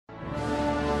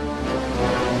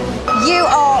You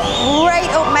are right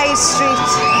up my street.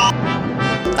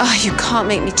 Oh, you can't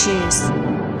make me choose.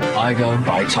 Igo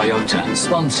by Toyota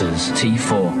sponsors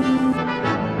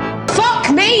T4.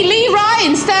 Fuck me, Lee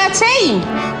Ryan's 13.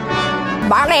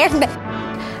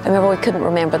 I remember we couldn't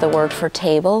remember the word for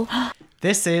table.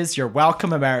 This is Your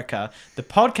Welcome America, the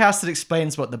podcast that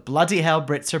explains what the bloody hell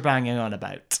Brits are banging on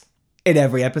about. In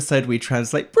every episode, we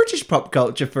translate British pop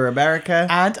culture for America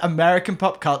And American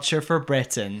pop culture for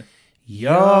Britain.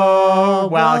 You're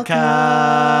welcome.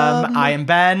 I am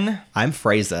Ben. I'm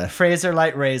Fraser. Fraser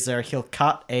like razor, he'll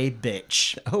cut a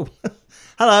bitch. Oh,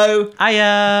 hello.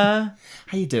 Hiya.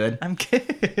 How you doing? I'm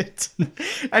good.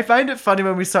 I find it funny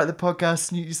when we start the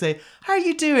podcast and you say, how are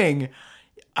you doing?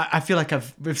 I feel like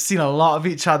we've seen a lot of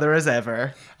each other as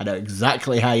ever. I know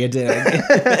exactly how you're doing.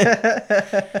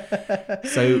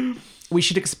 So we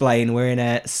should explain we're in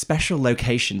a special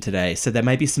location today, so there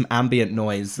may be some ambient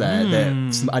noise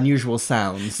there, some unusual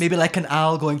sounds. Maybe like an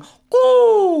owl going,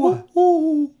 ooh,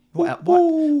 ooh.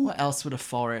 What else would a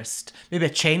forest? Maybe a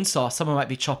chainsaw. Someone might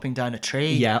be chopping down a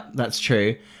tree. Yeah, that's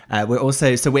true.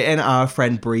 We're in our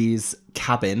friend Bree's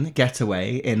cabin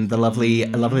getaway in the lovely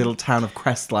little town of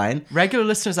Crestline. Regular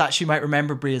listeners actually might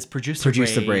remember Bree as Producer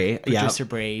Bree. Producer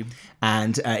Bree.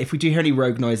 And if we do hear any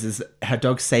rogue noises, her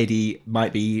dog Sadie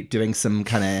might be doing some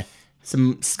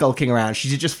skulking around. She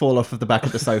did just fall off of the back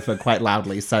of the sofa quite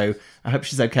loudly, so I hope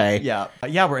she's okay. Yeah,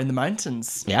 we're in the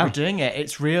mountains. Yeah. We're doing it.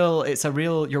 It's a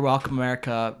real You're Welcome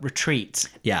America retreat.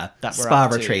 Yeah, that we're spa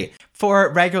up to. retreat.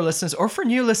 For regular listeners or for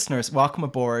new listeners, welcome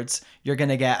aboard. You're going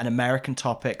to get an American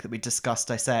topic that we discuss,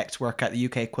 dissect, work out the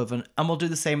UK equivalent, and we'll do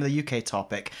the same with the UK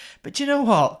topic. But you know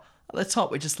what? At the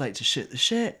top, we just like to shoot the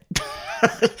shit.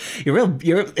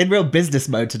 You're in real business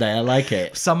mode today. I like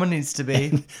it. Someone needs to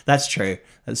be. That's true.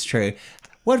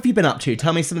 What have you been up to?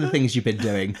 Tell me some of the things you've been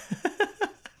doing.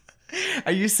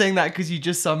 Are you saying that because you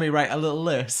just saw me write a little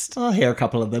list? I'll hear a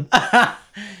couple of them.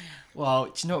 Well,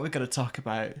 do you know what we've got to talk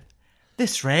about?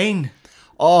 This rain.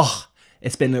 Oh,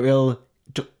 it's been a real...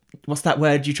 What's that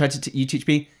word you tried to you teach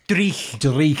me? Dreich.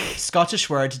 Dreich. Scottish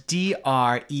word,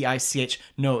 D-R-E-I-C-H.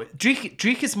 No,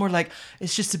 dreich is more like,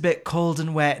 it's just a bit cold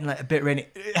and wet and like a bit rainy.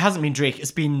 It hasn't been dreich, it's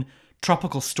been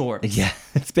tropical storms. Yeah,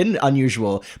 it's been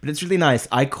unusual, but it's really nice.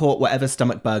 I caught whatever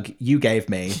stomach bug you gave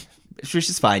me, which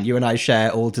is fine. You and I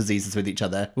share all diseases with each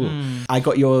other. I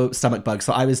got your stomach bug,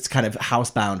 so I was kind of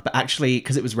housebound, but actually,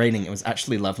 because it was raining, it was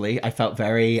actually lovely. I felt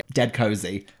very dead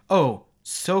cozy. Oh,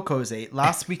 so cozy.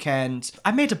 Last weekend,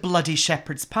 I made a bloody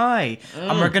shepherd's pie,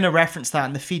 and we're going to reference that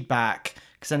in the feedback,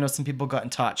 because I know some people got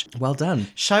in touch. Well done.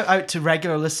 Shout out to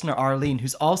regular listener Arlene,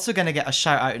 who's also going to get a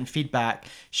shout out in feedback.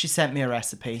 She sent me a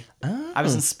recipe. Oh. I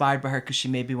was inspired by her because she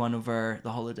made me one over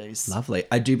the holidays. Lovely.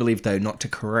 I do believe, though, not to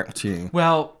correct you.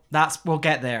 Well, we'll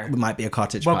get there. It might be a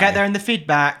cottage We'll pie. get there in the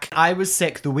feedback. I was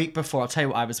sick the week before. I'll tell you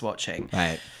what I was watching.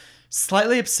 Right.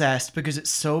 Slightly obsessed because it's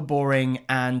so boring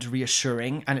and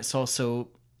reassuring, and it's also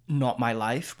not my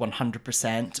life,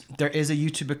 100%. There is a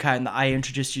YouTube account that I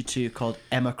introduced you to called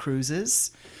Emma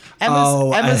Cruises.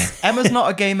 Emma's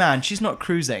not a gay man. She's not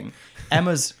cruising.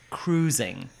 Emma's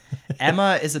cruising.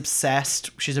 Emma is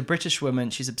obsessed. She's a British woman.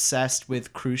 She's obsessed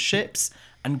with cruise ships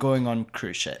and going on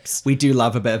cruise ships. We do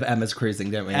love a bit of Emma's cruising,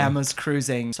 don't we? Emma's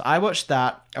cruising. So I watched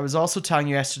that. I was also telling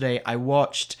you yesterday, I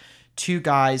watched two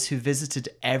guys who visited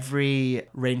every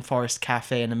rainforest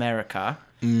cafe in America.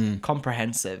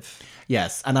 Comprehensive.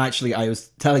 Yes, and actually I was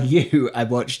telling you I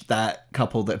watched that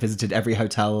couple that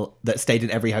stayed in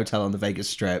every hotel on the Vegas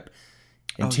Strip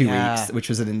in 2 weeks, which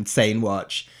was an insane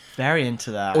watch. Very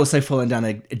into that. Also fallen down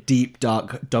a deep,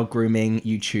 dark dog grooming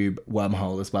YouTube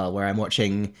wormhole as well, where I'm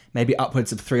watching maybe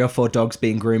upwards of 3 or 4 dogs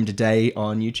being groomed a day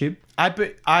on YouTube.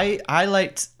 I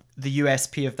liked the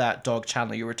USP of that dog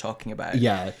channel you were talking about.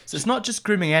 Yeah. So it's not just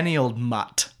grooming any old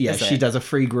mutt. Yeah, is she it? does a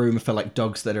free groom for like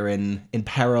dogs that are in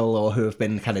peril or who have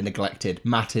been kind of neglected.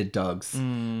 Matted dogs.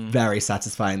 Very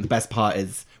satisfying. The best part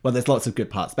is, well, there's lots of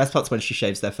good parts. The best part's when she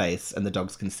shaves their face and the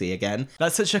dogs can see again.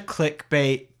 That's such a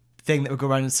clickbait thing that would go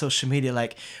around on social media,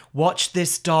 like, watch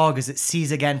this dog as it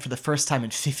sees again for the first time in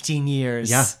 15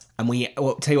 years. Yeah. And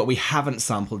I'll tell you what we haven't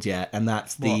sampled yet, and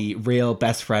that's the real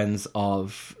best friends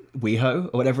of WeHo,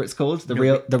 or whatever it's called. The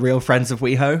real friends of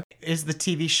WeHo. Is the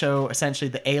TV show essentially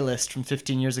the A-list from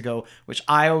 15 years ago, which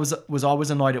I was always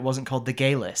annoyed it wasn't called the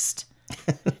Gay List.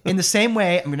 In the same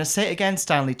way, I'm going to say it again,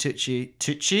 Stanley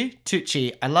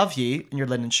Tucci, I love you and your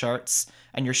linen shirts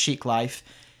and your chic life.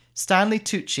 Stanley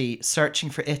Tucci searching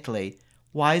for Italy.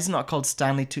 Why is it not called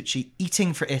Stanley Tucci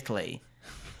eating for Italy?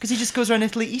 Because he just goes around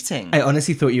Italy eating. I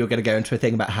honestly thought you were going to go into a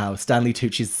thing about how Stanley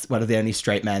Tucci's one of the only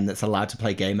straight men that's allowed to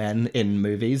play gay men in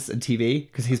movies and TV,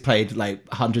 because he's played like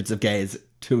hundreds of gays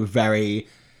to very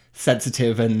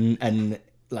sensitive and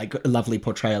like a lovely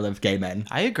portrayal of gay men.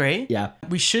 I agree. Yeah.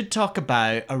 We should talk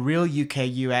about a real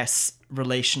UK-US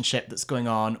relationship that's going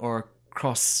on, or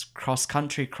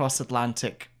cross-country,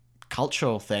 cross-Atlantic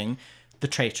cultural thing, the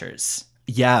Traitors.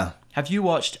 Yeah. Have you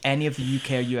watched any of the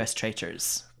UK or US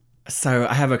Traitors? So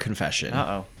I have a confession.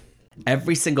 Uh-oh.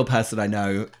 Every single person I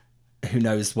know who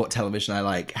knows what television I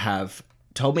like have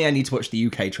told me I need to watch the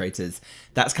UK Traitors.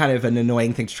 That's kind of an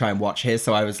annoying thing to try and watch here.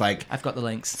 So I was like, I've got the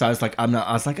links. So I was like,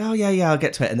 oh yeah, I'll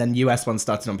get to it. And then US one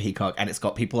started on Peacock, and it's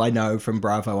got people I know from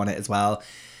Bravo on it as well.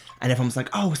 And everyone's like,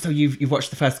 oh, so you've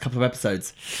watched the first couple of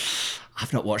episodes.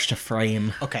 I've not watched a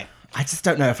frame. Okay. I just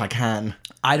don't know if I can.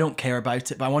 I don't care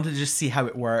about it, but I wanted to just see how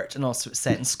it worked, and also it's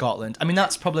set in Scotland. I mean,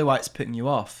 that's probably why it's putting you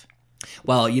off.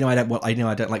 Well, I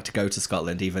don't like to go to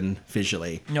Scotland even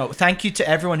visually. No, thank you to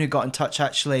everyone who got in touch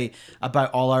actually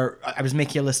about I was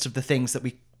making a list of the things that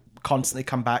we constantly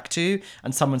come back to,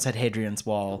 and someone said Hadrian's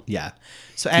Wall. Yeah.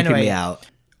 So Keeping anyway, me out.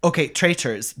 Okay,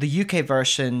 Traitors, the UK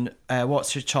version,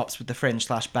 What's Your Chops with the Fringe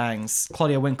 / Bangs,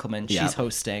 Claudia Winkleman, she's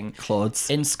hosting. Claude's.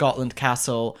 In Scotland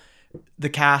Castle. The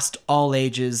cast, all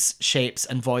ages, shapes,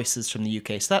 and voices from the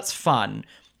UK. So that's fun.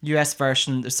 US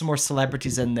version, there's some more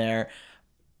celebrities in there,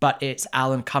 but it's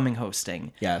Alan Cumming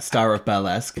hosting. Yeah, star of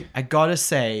Burlesque. I gotta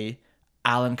say,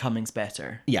 Alan Cumming's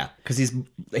better. Yeah, because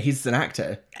he's an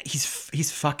actor.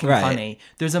 He's fucking Right. funny.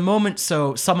 There's a moment,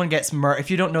 so someone gets murdered. If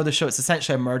you don't know the show, it's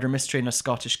essentially a murder mystery in a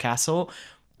Scottish castle.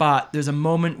 But there's a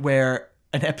moment where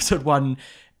in episode 1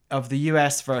 of the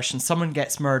US version, someone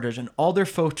gets murdered and all their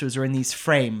photos are in these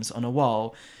frames on a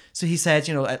wall. So he said,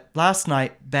 last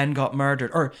night Ben got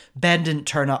murdered, or Ben didn't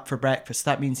turn up for breakfast.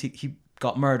 That means he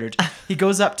got murdered. He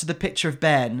goes up to the picture of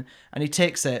Ben and he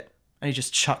takes it and he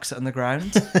just chucks it on the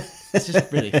ground. It's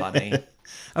just really funny.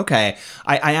 Okay,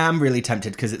 I am really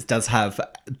tempted because it does have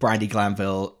Brandi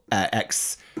Glanville,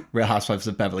 ex Real Housewives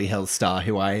of Beverly Hills star,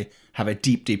 who I have a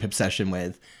deep, deep obsession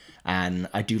with. And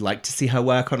I do like to see her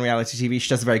work on reality TV. She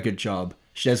does a very good job.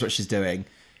 She knows what she's doing.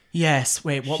 Yes,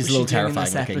 wait, what She's was a she little doing in this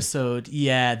terrifying looking. episode?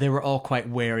 Yeah, they were all quite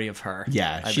wary of her.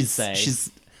 Yeah, I would she's say. she's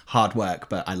hard work,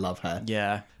 but I love her.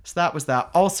 Yeah, so that was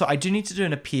that. Also, I do need to do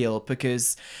an appeal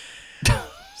because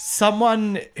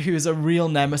someone who's a real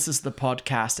nemesis of the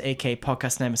podcast, aka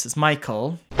Podcast Nemesis,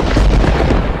 Michael,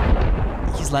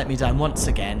 he's let me down once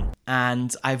again.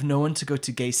 And I've no one to go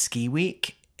to Gay Ski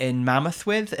Week in Mammoth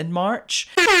with in March.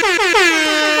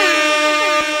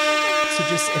 So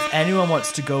just if anyone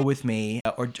wants to go with me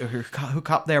or hook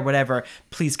up there, whatever,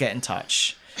 please get in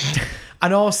touch.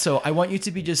 And also, I want you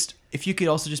to be if you could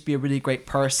also just be a really great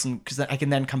person, because I can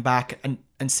then come back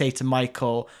and say to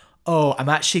Michael, oh, I'm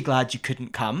actually glad you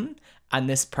couldn't come. And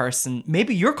this person,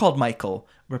 maybe you're called Michael,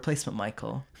 replacement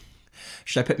Michael.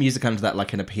 Should I put music under that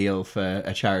like an appeal for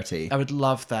a charity? I would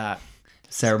love that.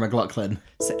 Sarah McLachlan.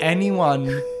 So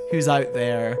anyone who's out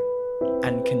there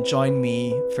and can join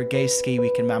me for Gay Ski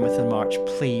Week in Mammoth in March,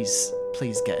 please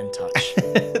get in touch.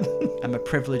 I'm a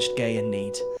privileged gay in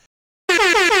need.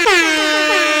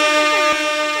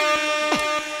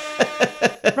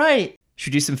 Right.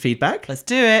 Should we do some feedback? Let's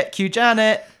do it. Cue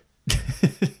Janet.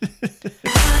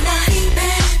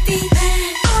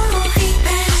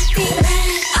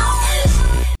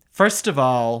 First of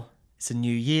all, it's a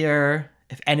new year.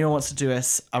 If anyone wants to do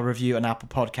us a review on Apple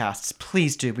Podcasts,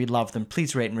 please do. We love them.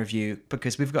 Please rate and review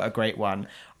because we've got a great one.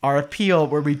 Our appeal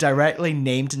where we directly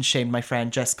named and shamed my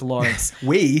friend Jessica Lawrence.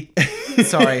 We?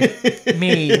 Sorry,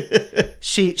 me.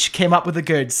 She came up with the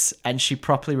goods and she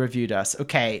properly reviewed us.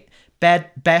 Okay,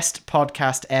 best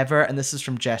podcast ever, and this is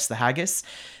from Jess the Haggis.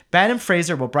 Ben and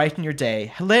Fraser will brighten your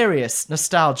day. Hilarious,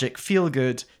 nostalgic, feel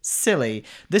good, silly.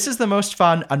 This is the most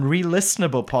fun and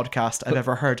re-listenable podcast I've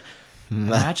ever heard.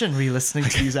 Imagine re-listening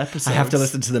to these episodes. I have to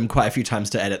listen to them quite a few times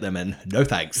to edit them, and no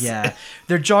thanks. Yeah.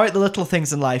 Their joy at the little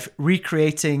things in life,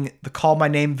 recreating the Call My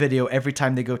Name video every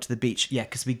time they go to the beach. Yeah,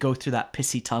 because we go through that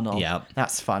pissy tunnel. Yeah.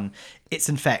 That's fun. It's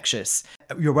infectious.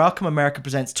 You're Welcome America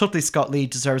presents Totally Scott Lee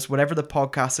deserves whatever the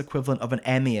podcast equivalent of an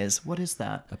Emmy is. What is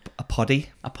that? A poddy?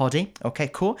 A poddy? Okay,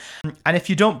 cool. And if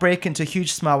you don't break into a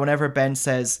huge smile whenever Ben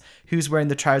says, who's wearing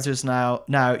the trousers now,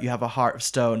 you have a heart of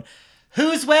stone.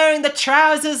 Who's wearing the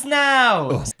trousers now?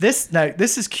 Oh. This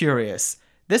is curious.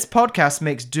 This podcast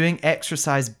makes doing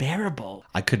exercise bearable.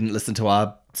 I couldn't listen to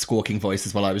our squawking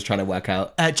voices while I was trying to work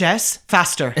out. Jess,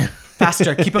 faster.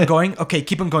 Keep on going. Okay,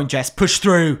 keep on going, Jess. Push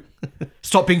through.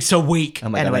 Stop being so weak. Oh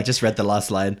my God, I just read the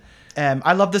last line.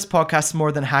 I love this podcast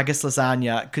more than Haggis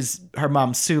Lasagna because her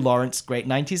mum, Sue Lawrence, great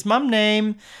 90s mum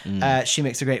name. She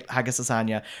makes a great Haggis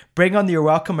Lasagna. Bring on the You're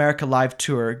Welcome America live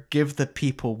tour. Give the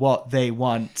people what they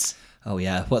want. Oh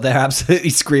yeah, what they're absolutely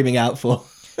screaming out for.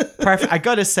 Perfect. I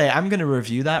gotta say, I'm gonna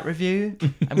review that review.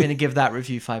 I'm gonna give that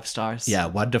review 5 stars. Yeah,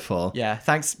 wonderful. Yeah.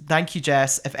 Thank you,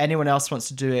 Jess. If anyone else wants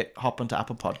to do it, hop onto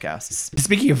Apple Podcasts.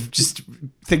 Speaking of just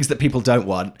things that people don't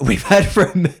want, we've heard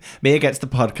from Me Against the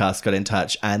Podcast got in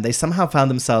touch, and they somehow found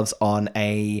themselves on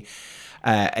a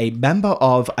member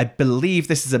of, I believe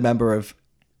this is a member of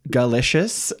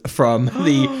Girlicious from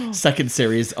the second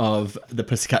series of the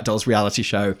Pussycat Dolls reality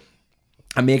show.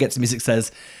 And Me Against the Music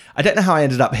says, I don't know how I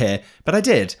ended up here, but I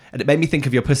did. And it made me think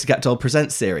of your Pussycat Doll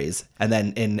Presents series. And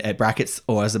then in brackets,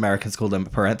 or as Americans call them,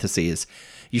 parentheses,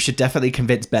 you should definitely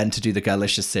convince Ben to do the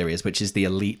Girlicious series, which is the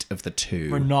elite of the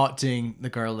two. We're not doing the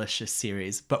Girlicious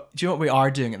series, but do you know what we are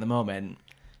doing at the moment?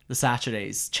 The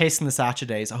Saturdays, Chasing the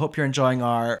Saturdays. I hope you're enjoying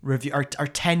our review, our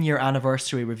 10-year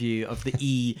anniversary review of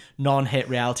the non-hit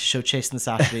reality show Chasing the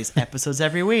Saturdays episodes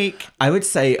every week. I would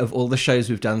say of all the shows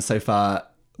we've done so far,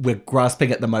 we're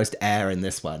grasping at the most air in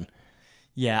this one.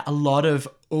 Yeah, a lot of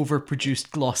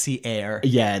overproduced glossy air.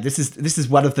 Yeah, this is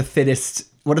one of the thinnest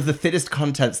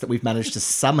contents that we've managed to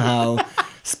somehow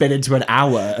spin into an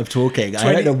hour of talking.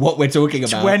 I don't know what we're talking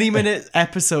about. 20-minute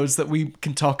episodes that we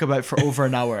can talk about for over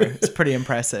an hour. It's pretty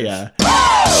impressive. Yeah.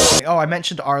 Oh, I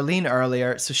mentioned Arlene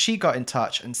earlier. So she got in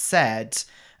touch and said,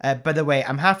 by the way,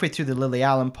 I'm halfway through the Lily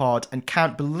Allen pod and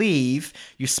can't believe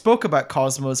you spoke about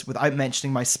Cosmos without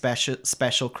mentioning my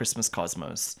special Christmas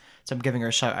Cosmos. So I'm giving her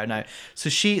a shout out now.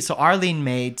 So Arlene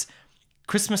made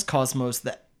Christmas Cosmos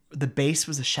that the base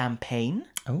was a champagne.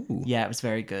 Oh. Yeah, it was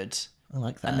very good. I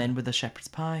like that. And then with a shepherd's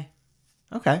pie.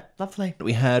 Okay. Lovely.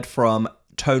 We heard from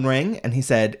Tone Ring, and he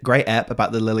said, great ep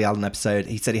about the Lily Allen episode.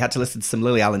 He said he had to listen to some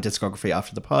Lily Allen discography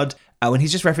after the pod. And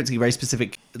he's just referencing a very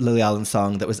specific Lily Allen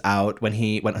song that was out when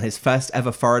he went on his first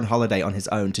ever foreign holiday on his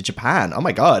own to Japan. Oh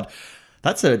my God.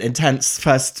 That's an intense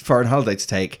first foreign holiday to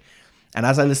take. And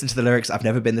as I listened to the lyrics, I've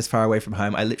never been this far away from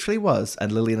home. I literally was.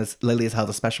 And Lily has held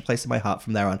a special place in my heart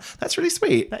from there on. That's really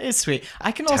sweet. That is sweet.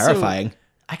 Terrifying.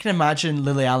 I can imagine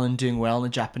Lily Allen doing well in the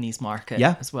Japanese market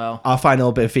as well. Our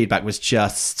final bit of feedback was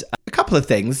just a couple of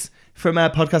things from our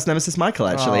podcast nemesis Michael,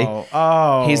 actually.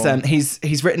 Oh.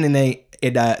 He's written in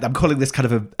I'm calling this kind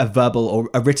of a verbal or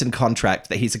a written contract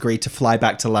that he's agreed to fly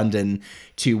back to London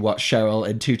to watch Cheryl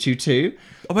in 222.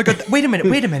 Oh my God, wait a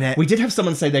minute. We did have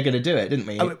someone say they're going to do it, didn't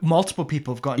we? Multiple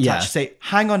people have got in touch to say,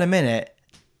 hang on a minute.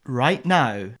 Right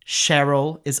now,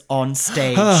 Cheryl is on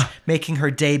stage making her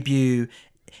debut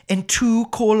in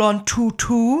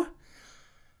 2:22.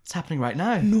 It's happening right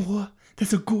now. No,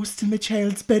 there's a ghost in the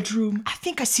child's bedroom. I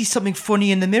think I see something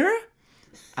funny in the mirror.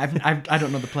 I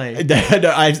don't know the play.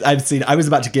 No, I've seen. I was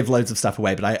about to give loads of stuff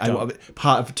away, but I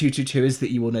part of 222 is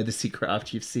that you will know the secret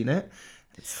after you've seen it.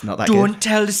 It's not that good. Don't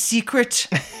tell the secret.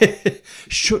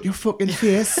 Shut your fucking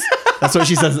face. That's what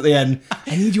she says at the end.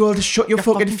 I need you all to shut your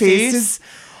fucking faces.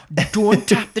 Don't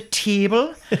tap the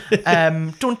table.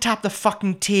 Don't tap the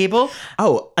fucking table.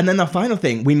 Oh, and then the final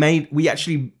thing, we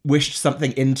actually wished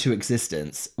something into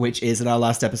existence, which is in our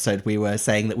last episode, we were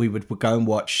saying that we would go and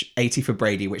watch 80 for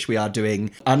Brady, which we are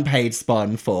doing unpaid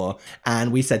spawn for.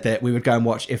 And we said that we would go and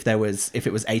watch if it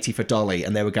was 80 for Dolly,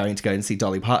 and they were going to go and see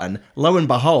Dolly Parton. Lo and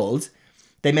behold,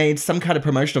 they made some kind of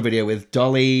promotional video with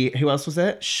Dolly. Who else was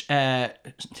it?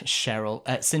 Cheryl.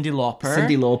 Cyndi Lauper.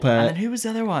 Cyndi Lauper. And then who was the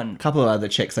other one? A couple of other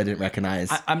chicks I didn't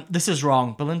recognize. This is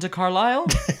wrong. Belinda Carlisle?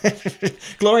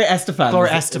 Gloria Estefan.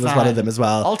 Was one of them as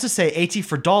well. All to say 80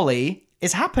 for Dolly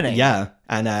is happening. Yeah.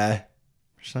 And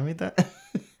should I read that?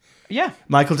 Yeah.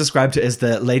 Michael described it as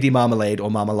the Lady Marmalade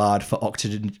or Marmalade for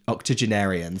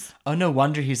octogenarians. Oh, no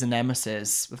wonder he's a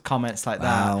nemesis with comments like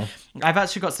Wow. that. I've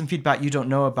actually got some feedback you don't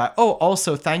know about. Oh,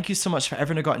 also, thank you so much for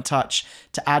everyone who got in touch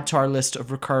to add to our list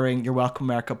of recurring You're Welcome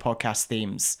America podcast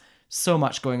themes. So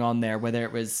much going on there, whether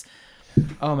it was,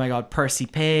 oh my God, Percy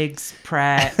Pigs,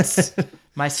 Pret,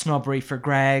 my snobbery for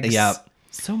Greg's. Yep.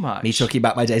 So much. Me talking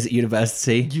about my days at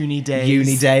university. Uni days.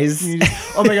 Uni days.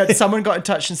 Oh my God, someone got in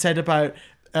touch and said about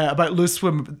Loose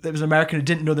Women. There was an American who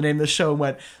didn't know the name of the show and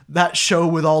went, that show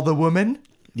with all the women.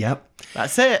 Yep.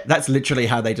 That's it. That's literally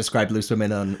how they describe Loose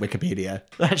Women on Wikipedia.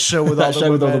 That show with all the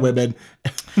women. with all the women.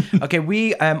 Okay,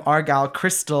 we, our gal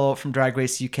Crystal from Drag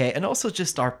Race UK, and also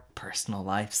just our personal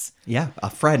lives. Yeah, our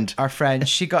friend,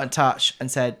 she got in touch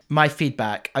and said, my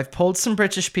feedback, I've polled some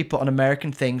British people on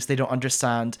American things they don't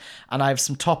understand, and I have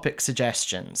some topic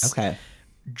suggestions. Okay.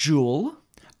 Jewel.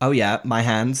 Oh yeah, my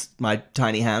hands, my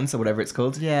tiny hands, or whatever it's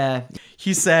called. Yeah.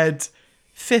 He said,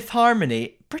 Fifth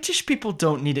Harmony. British people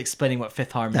don't need explaining what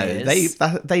Fifth Harmony is.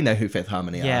 They know who Fifth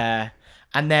Harmony are. Yeah.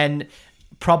 And then,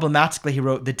 problematically, he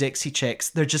wrote the Dixie Chicks.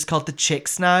 They're just called the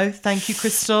Chicks now. Thank you,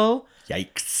 Crystal.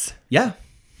 Yikes. Yeah.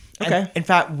 Okay. In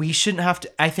fact, we shouldn't have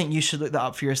to. I think you should look that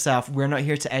up for yourself. We're not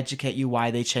here to educate you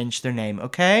why they changed their name,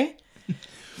 okay?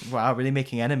 Wow, really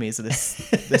making enemies of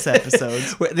this episode.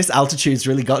 This altitude's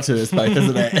really got to us both,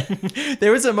 isn't it?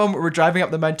 There was a moment we were driving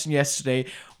up the mountain yesterday.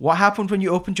 What happened when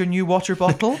you opened your new water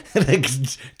bottle? Like,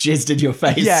 jizzed in your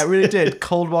face. Yeah, it really did.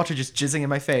 Cold water just jizzing in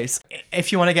my face.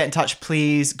 If you want to get in touch,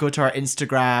 please go to our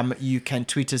Instagram. You can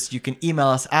tweet us. You can email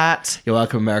us at You're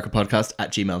welcome,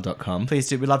 AmericaPodcast@gmail.com. Please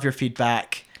do. We love your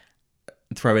feedback.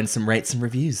 Throw in some rates and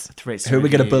reviews. Rates and Who are we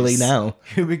going to reviews. bully now?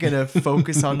 Who are we going to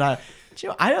focus on now? Do you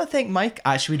know, I don't think Mike...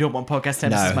 Actually, we don't want Podcast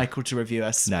Nemesis No. Michael to review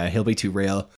us. No, he'll be too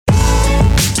real.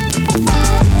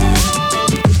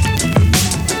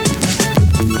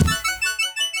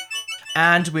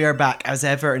 And we are back. As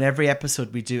ever, in every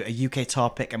episode, we do a UK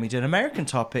topic and we do an American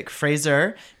topic.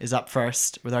 Fraser is up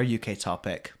first with our UK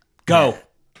topic. Go!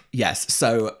 Yes,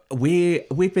 so we've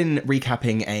been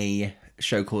recapping a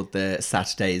show called The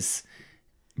Saturdays,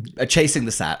 Chasing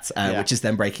the Sats, which is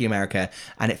then Breaking America,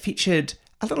 and it featured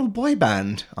a little boy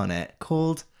band on it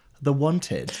called The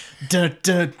Wanted. And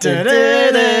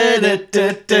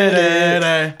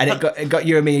it got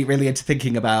you and me really into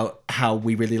thinking about how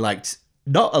we really liked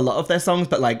not a lot of their songs,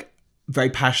 but like very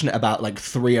passionate about like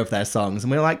 3 of their songs, and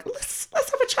we were like, let's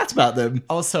have a chat about them.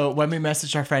 Also, when we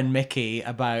messaged our friend Mickey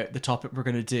about the topic we're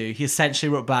going to do, he essentially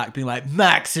wrote back being like,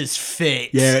 Max is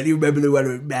fit. Yeah, and you remember the one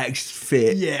with Max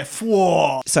Fit? Yeah,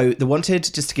 what? So The Wanted,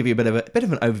 just to give you a bit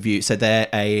of an overview, so they're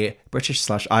a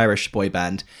British/Irish boy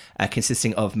band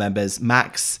consisting of members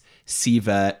Max,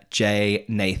 Siva, Jay,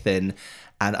 Nathan,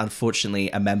 and unfortunately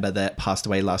a member that passed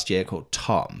away last year called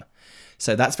Tom.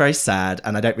 So that's very sad,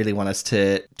 and I don't really want us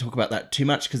to talk about that too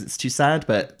much because it's too sad,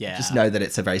 but just know that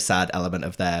it's a very sad element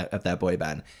of their boy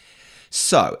band.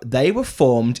 So they were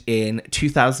formed in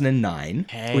 2009,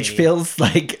 which feels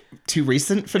like too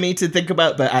recent for me to think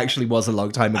about, but actually was a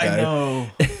long time ago. I know.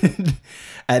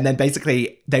 And then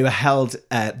basically they were held,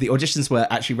 the auditions were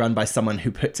actually run by someone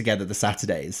who put together the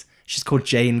Saturdays. She's called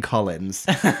Jane Collins.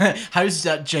 How's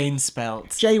that Jane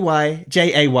spelt? Jayne.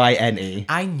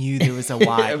 I knew there was a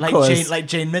Y. like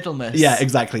Jane Middlemiss. Yeah,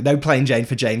 exactly. No plain Jane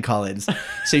for Jane Collins.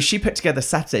 So she put together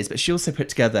Saturdays, but she also put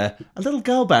together a little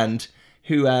girl band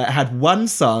who had one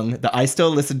song that I still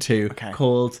listen to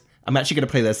called... I'm actually going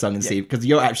to play their song and see, because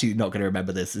you're actually not going to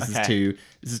remember this. This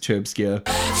is too obscure.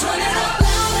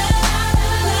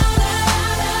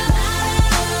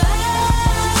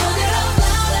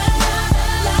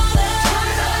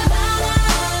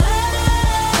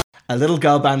 A little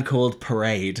girl band called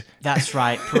Parade. That's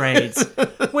right, Parade.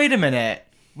 Wait a minute.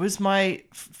 Was my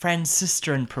friend's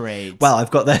sister in Parade? Well, I've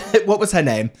got the... What was her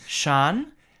name?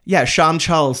 Shan? Yeah, Shan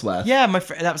Charlesworth. Yeah,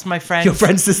 that was my friend. Your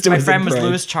friend's sister my was friend in was Parade.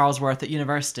 Lewis Charlesworth at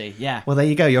university. Yeah. Well, there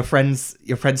you go. Your friend's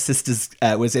sister's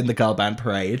was in the girl band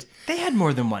Parade. They had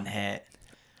more than one hit.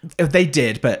 They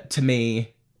did, but to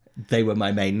me, they were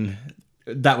my main...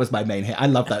 That was my main hit. I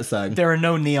love that song. There are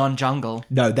no Neon Jungle.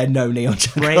 No, they're no Neon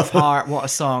Jungle. Braveheart, what a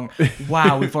song.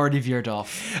 Wow, we've already veered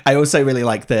off. I also really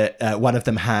like that one of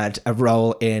them had a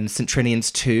role in St.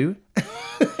 Trinian's 2.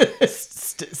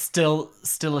 Still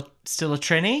a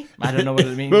Trini? I don't know what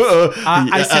it means.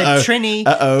 I said Trini.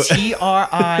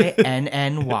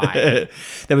 Trinny.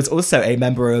 There was also a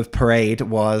member of Parade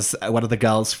was one of the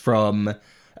girls from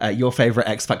your favourite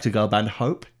X Factor girl band,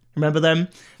 Hope. Remember them?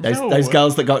 Those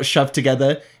girls that got shoved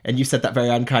together, and you said that very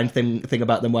unkind thing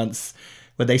about them once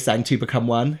when they sang Two Become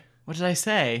One. What did I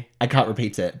say? I can't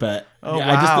repeat it, but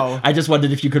wow. I just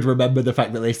wondered if you could remember the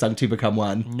fact that they sang Two Become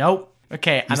One. Nope.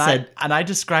 Okay, I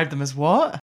described them as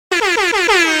what?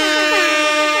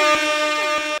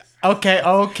 Okay.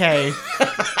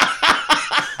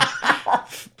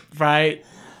 Right.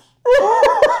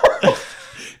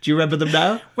 Do you remember them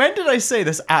now? When did I say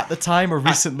this? At the time or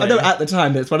recently? I know at the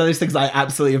time, but it's one of those things I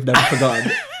absolutely have never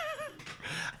forgotten.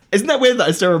 Isn't that weird that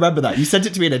I still remember that? You sent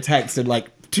it to me in a text in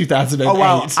like 2008. Oh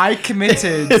wow, I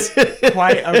committed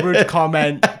quite a rude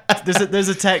comment. There's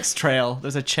a text trail.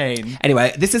 There's a chain.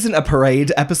 Anyway, this isn't a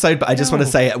Parade episode, but I just want to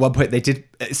say at one point it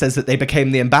says that they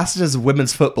became the ambassadors of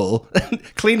women's football,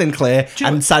 Clean and Clear,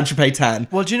 and Saint-Tropez Tan.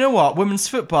 Well, do you know what? Women's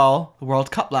football, the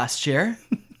World Cup last year,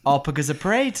 all because of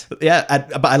Parade. Yeah,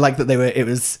 but I like that it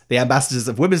was the ambassadors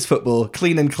of women's football,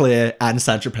 Clean and Clear, and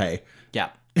Saint-Tropez. Yeah.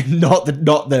 Not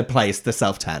the place, the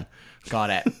self-tan. Got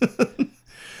it.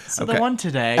 So the one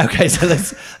today. Okay, so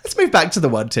let's move back to The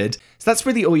Wanted. So that's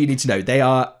really all you need to know. They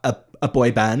are a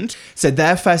boy band. So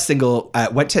their first single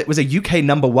was a UK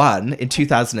 #1 in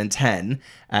 2010,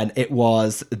 and it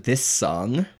was this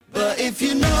song. But if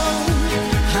you know,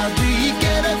 how do you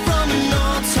get it from an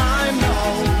all-time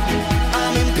low?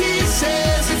 I'm in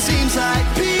pieces, it seems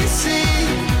like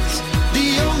pieces.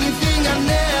 The only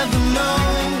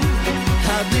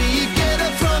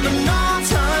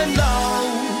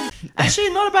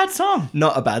a bad song.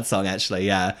 Not a bad song, actually.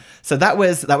 Yeah. So that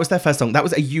was their first song. That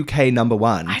was a UK number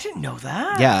one. I didn't know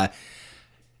that. Yeah.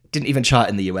 Didn't even chart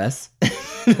in the US.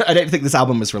 I don't think this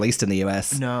album was released in the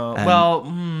US. No.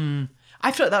 Um,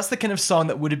 I feel like that's the kind of song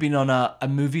that would have been on a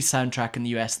movie soundtrack in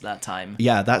the US at that time.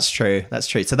 Yeah, that's true. That's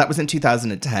true. So that was in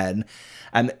 2010.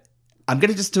 I'm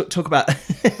going to just talk about...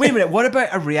 Wait a minute, what about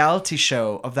a reality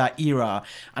show of that era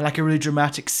and like a really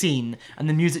dramatic scene and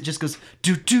the music just goes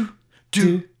do do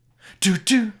do do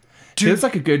do do. Feels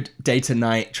like a good day to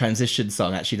night transition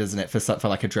song, actually, doesn't it? For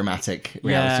like a dramatic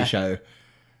reality Yeah. show.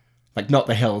 Like not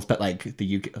The Hills, but like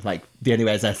the UK, like The Only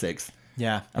Way Is Essex.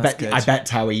 Yeah, I that's bet good. I bet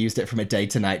Towie used it from a day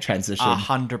to night transition.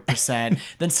 100%.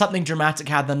 Then something dramatic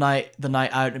had the night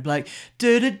out and it'd be like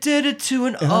da to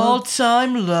an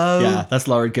all-time low. Yeah, that's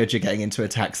Lauren Goodger getting into a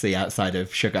taxi outside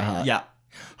of Sugar Hut. Yeah.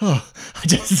 Oh,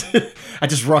 I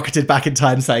just rocketed back in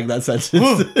time saying that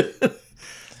sentence.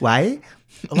 Why?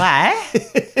 Why?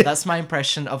 That's my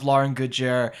impression of Lauren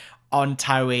Goodger on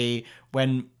Towie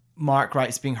when Mark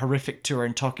Wright's being horrific to her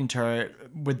and talking to her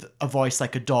with a voice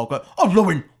like a dog. Like, oh,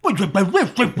 Lauren.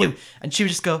 And she would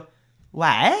just go,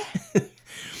 why?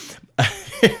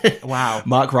 Wow.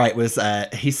 Mark Wright was,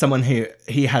 he's someone who,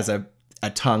 he has a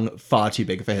tongue far too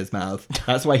big for his mouth.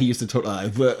 That's why he used to talk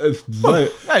like,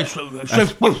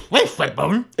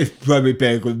 it's very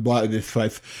big with white in his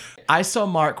face. I saw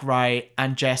Mark Wright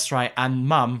and Jess Wright and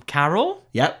Mum, Carol.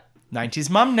 Yep. 90s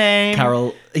mum name.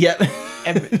 Carol, yep.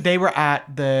 And they were at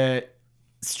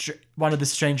one of the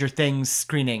Stranger Things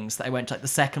screenings that I went to, like the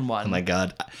second one. Oh my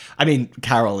God. I mean,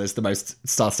 Carol is the most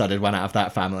star-studded one out of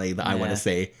that family that I want to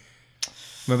see.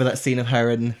 Remember that scene of her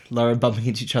and Lauren bumping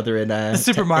into each other in the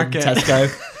supermarket. in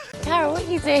Tesco? Carol, what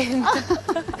are you doing?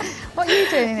 What are you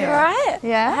doing here? You alright?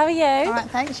 Yeah. How are you? All right,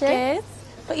 thanks, you. Good.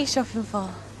 What are you shopping for?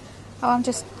 Oh, I'm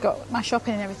just got my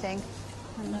shopping and everything.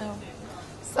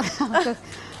 And,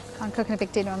 I'm cooking a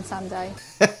big dinner on Sunday.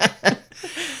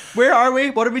 Where are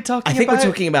we? What are we talking about? I think we're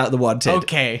talking about The Wanted.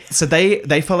 Okay. So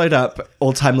they followed up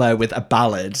All Time Low with a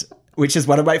ballad, which is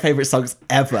one of my favourite songs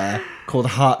ever, called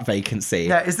Heart Vacancy.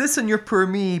 Yeah, is this on your Poor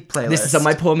Me playlist? This is on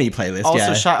my Poor Me playlist, Also,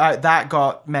 yeah. shout out, that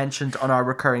got mentioned on our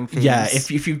recurring themes. Yeah, if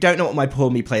you don't know what my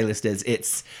Poor Me playlist is,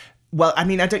 it's... Well, I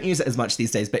mean, I don't use it as much these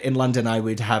days, but in London I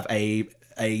would have a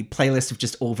playlist of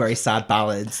just all very sad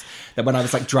ballads that when I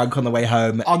was like drunk on the way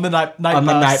home... On the night bus. On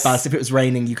the night bus, if it was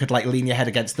raining, you could like lean your head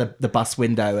against the bus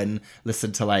window and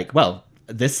listen to like, well,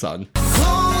 this song.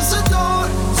 Close the door,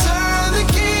 turn the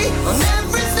key on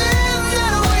everything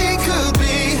that we could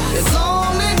be. As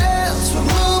loneliness will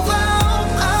move out,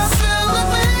 I feel the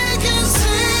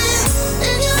vacancy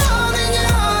in your heart, in your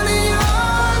heart, in your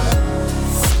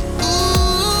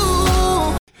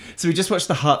heart. Ooh. So we just watched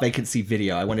the Heart Vacancy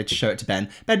video. I wanted to show it to Ben.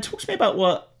 Ben, talk to me about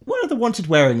what are the Wanted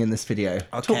wearing in this video?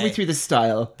 Talk me through the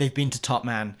style. They've been to Top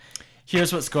Man.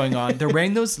 Here's what's going on. They're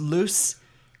wearing those loose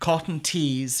cotton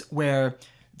tees where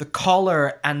the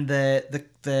collar and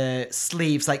the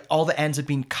sleeves, like all the ends have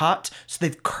been cut, so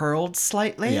they've curled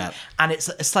slightly. Yeah. And it's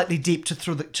slightly deep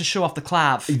to show off the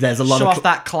clav. There's a lot show of off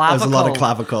that clavicle. There's a lot of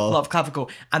clavicle. A lot of clavicle.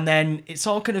 And then it's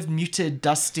all kind of muted,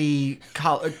 dusty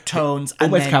tones. And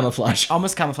Almost then- camouflage.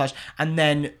 Almost camouflage. And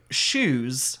then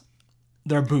shoes,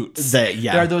 they're boots.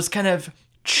 Yeah. They're those kind of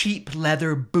cheap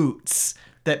leather boots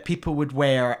that people would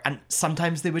wear, and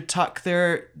sometimes they would tuck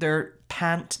their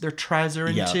trouser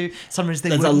into. Yeah. Sometimes they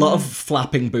There's wouldn't. a lot of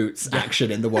flapping boots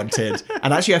action in The Wanted.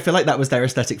 And actually I feel like that was their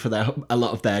aesthetic for a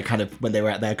lot of their kind of, when they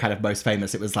were at their kind of most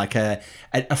famous, it was like a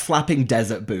flapping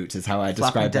desert boot is how I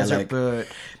describe their desert look. boot.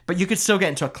 But you could still get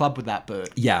into a club with that boot.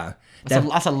 Yeah.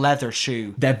 That's a leather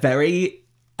shoe. They're very,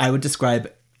 I would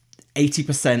describe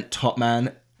 80% Top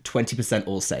Man, 20%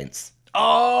 All Saints.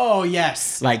 Oh,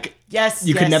 yes. Like, Yes,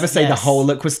 you could yes, never say the yes. whole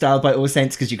look was styled by All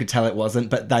Saints because you could tell it wasn't.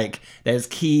 But like, there's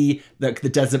key, like the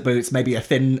desert boots, maybe a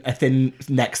thin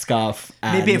neck scarf.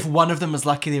 And Maybe if one of them was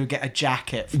lucky, they would get a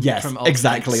jacket yes, from All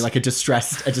exactly, Saints. like a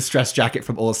distressed jacket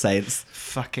from All Saints.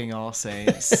 Fucking All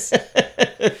Saints.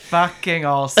 Fucking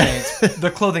All Saints.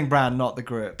 The clothing brand, not the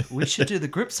group. We should do the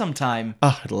group sometime.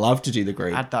 Oh, I'd love to do the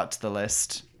group. Add that to the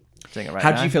list. Doing it right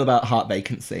How now. do you feel about Heart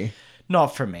Vacancy? Not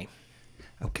for me.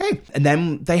 Okay. And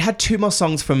then they had two more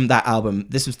songs from that album.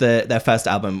 This was their first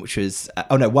album, which was...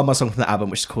 one more song from the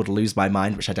album, which is called Lose My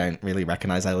Mind, which I don't really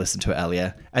recognise. I listened to it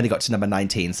earlier. Only got to number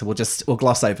 19, so we'll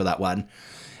gloss over that one.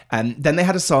 Then they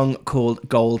had a song called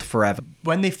Gold Forever.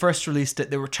 When they first released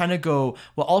it, they were trying to go,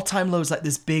 well, All Time Low is like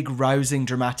this big, rousing,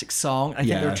 dramatic song. I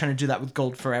think they were trying to do that with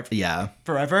Gold Forever. Yeah.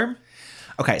 Forever.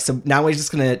 Okay, so now we're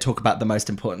just going to talk about the most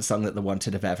important song that The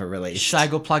Wanted have ever released. Should I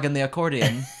go plug in the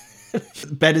accordion?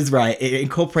 Ben is right. It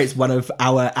incorporates one of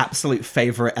our absolute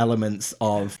favorite elements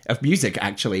of music,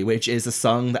 actually, which is a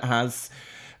song that has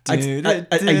a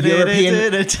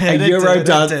Euro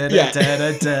dance.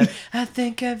 Yeah. I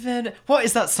think I've been. What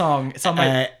is that song? It's on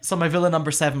my Villa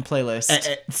Number 7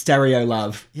 playlist. Stereo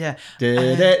Love. Yeah.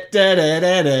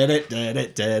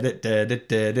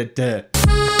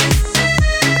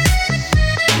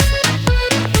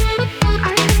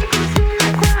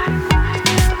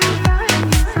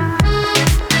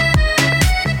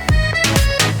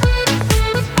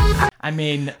 I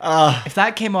mean, if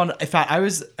that came on, in fact, I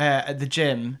was at the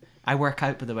gym. I work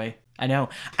out, by the way. I know.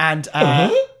 And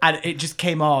it just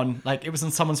came on. Like, it was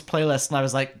on someone's playlist, and I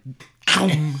was like,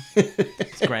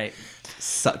 it's great.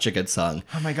 Such a good song.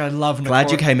 Oh my God, I love Nicole.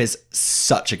 Glad You Came is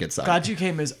such a good song. Glad You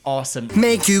Came is awesome.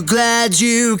 Make you glad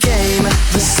you came.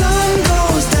 The sun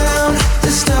goes down,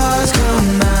 the stars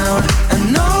come out,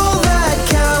 and all that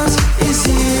counts is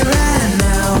here and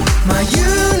now. My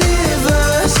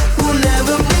universe will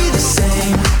never be the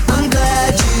same. I'm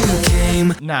glad you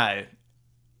came. Now,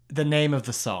 the name of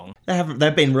the song.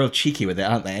 They've been real cheeky with it,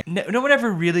 aren't they? No one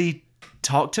ever really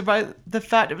talked about the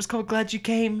fact it was called Glad You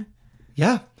Came.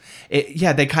 Yeah.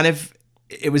 They kind of...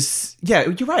 It was... Yeah,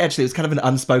 you're right, actually. It was kind of an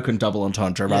unspoken double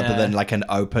entendre rather than like an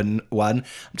open one.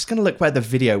 I'm just going to look where the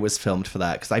video was filmed for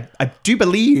that, because I do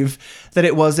believe that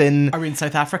it was in... Are we in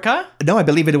South Africa? No, I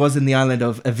believe it was in the island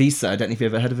of Ibiza. I don't know if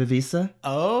you've ever heard of Ibiza.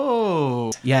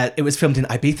 Oh. Yeah, it was filmed in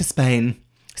Ibiza, Spain.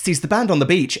 Sees the band on the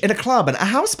beach, in a club, and a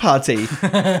house party.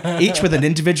 Each with an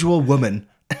individual woman.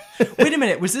 Wait a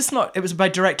minute, was this not... It was by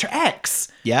Director X.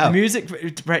 Yeah. The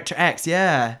music Director X,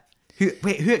 yeah.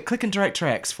 Click on Director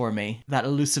X for me. That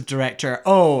elusive director.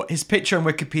 Oh, his picture on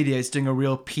Wikipedia is doing a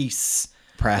real piece.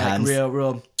 Prayer hands.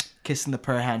 Real kissing the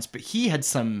prayer hands. But he had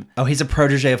some... Oh, he's a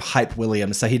protege of Hype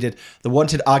Williams. So he did The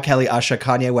Wanted, R. Kelly, Usher,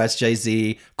 Kanye West,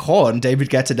 Jay-Z, Korn, David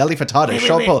Guetta, Nelly Furtado,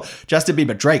 Sean Paul, Justin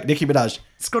Bieber, Drake, Nicki Minaj.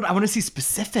 Scott, I want to see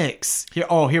specifics. Here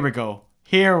we go.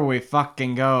 Here we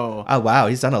fucking go. Oh, wow.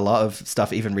 He's done a lot of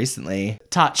stuff even recently.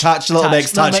 Touch. Little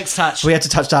Mix, Touch. Little Mix, Touch. We had to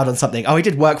touch down on something. Oh, he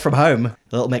did Work From Home.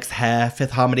 Little Mix, Hair,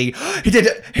 Fifth Harmony. He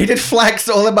did Flex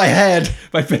All in My Head.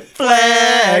 My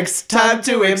Flex, time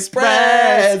to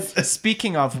express.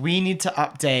 Speaking of, we need to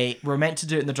update. We're meant to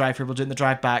do it in the drive here. We'll do it in the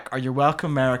drive back. Are You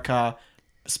Welcome America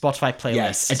Spotify playlist?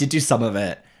 Yes, I did do some of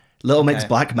it. Little Mix,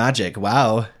 Black Magic.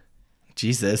 Wow.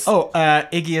 Jesus. Oh,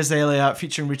 Iggy Azalea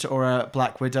featuring Rita Ora,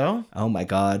 Black Widow. Oh my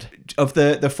God. Of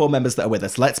the four members that are with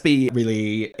us, let's be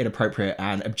really inappropriate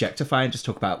and objectify and just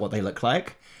talk about what they look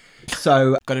like.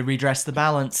 So... Got to redress the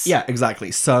balance. Yeah,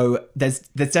 exactly. So there's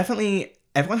definitely...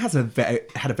 Everyone has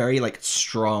had a very like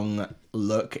strong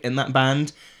look in that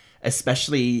band.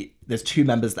 Especially there's two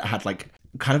members that had like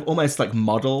kind of almost like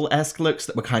model-esque looks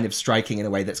that were kind of striking in a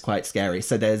way that's quite scary.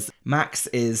 So there's... Max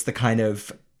is the kind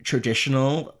of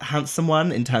traditional handsome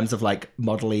one in terms of like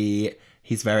modelly.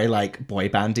 He's very like boy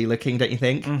bandy looking, don't you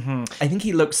think? Mm-hmm. I think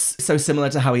he looks so similar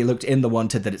to how he looked in The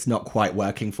Wanted that it's not quite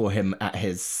working for him at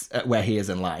his where he is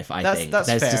in life. I think that's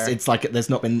there's fair. just it's like there's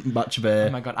not been much of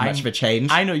a of a change.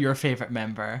 I know your favorite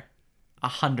member,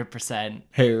 100%.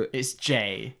 Who? It's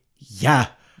Jay. Yeah.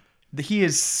 He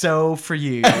is so for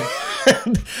you.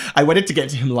 I wanted to get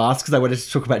to him last because I wanted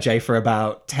to talk about Jay for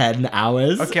about 10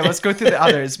 hours. Okay, let's go through the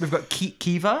others. We've got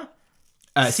Kiva.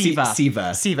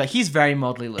 Siva. He's very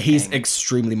modelly looking. He's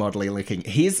extremely modelly looking.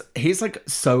 He's like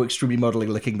so extremely modelly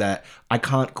looking that I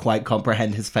can't quite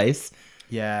comprehend his face.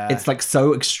 Yeah. It's like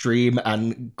so extreme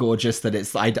and gorgeous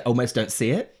that I almost don't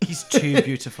see it. He's too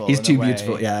beautiful. He's too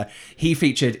beautiful, yeah. He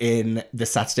featured in the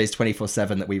Saturdays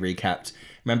 24/7 that we recapped.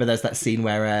 Remember there's that scene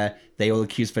where they all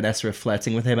accused Vanessa of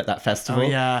flirting with him at that festival? Oh,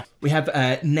 yeah. We have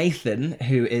Nathan,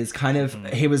 who is kind of...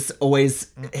 He was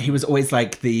always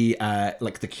like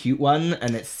the cute one,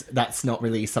 and that's not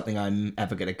really something I'm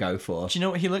ever going to go for. Do you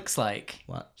know what he looks like?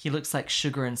 What? He looks like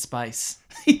Sugar and Spice.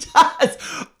 He does!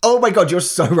 Oh my God, you're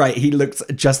so right. He looks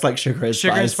just like Sugar and Spice.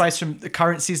 Sugar and Spice from the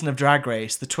current season of Drag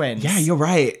Race, the twins. Yeah, you're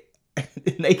right.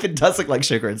 Nathan does look like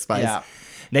Sugar and Spice. Yeah.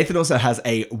 Nathan also has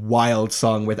a wild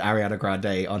song with Ariana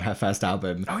Grande on her first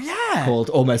album. Oh, yeah. Called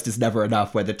Almost Is Never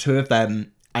Enough, where the two of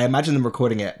them, I imagine them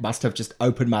recording it, must have just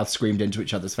open mouth screamed into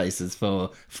each other's faces for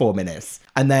 4 minutes.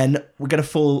 And then we're going to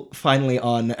fall finally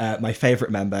on my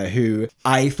favourite member, who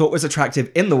I thought was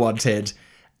attractive in The Wanted.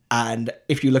 And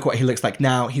if you look what he looks like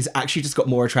now, he's actually just got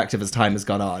more attractive as time has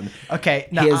gone on. Okay,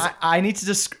 now I need to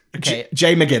just... Okay.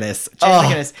 Jay McGuinness.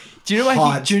 McGuinness. Do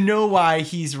you know why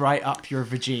he's right up your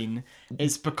vagine?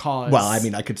 It's because... Well, I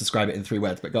mean, I could describe it in 3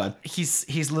 words, but go on. He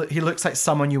looks like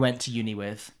someone you went to uni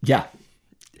with. Yeah.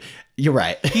 You're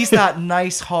right. He's that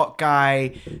nice hot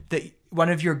guy that one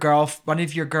of your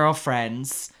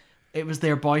girlfriends it was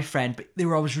their boyfriend, but they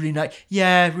were always really nice.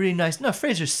 Yeah, really nice. No,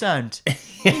 Fraser's sound.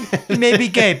 He may be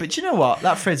gay, but you know what?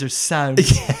 That Fraser's sound.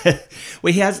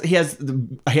 Well, he has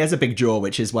a big jaw,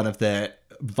 which is one of the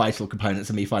vital components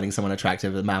of me finding someone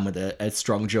attractive, a man with a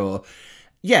strong jaw.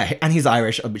 Yeah, and he's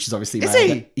Irish, which is obviously Is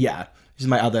he? Yeah, which is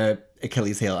my other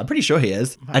Achilles heel. I'm pretty sure he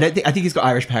is. I think he's got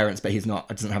Irish parents, but he's not.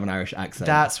 Doesn't have an Irish accent.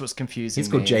 That's what's confusing.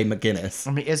 He's called me. Jay McGuinness.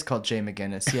 I mean, he is called Jay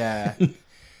McGuinness, yeah.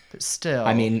 But still.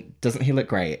 I mean, doesn't he look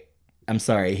great? I'm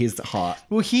sorry, he's hot.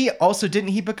 Well, he also,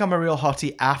 didn't he become a real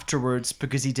hottie afterwards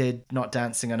because he did Not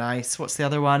Dancing on Ice? What's the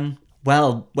other one?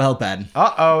 Well, Ben.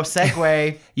 Uh-oh,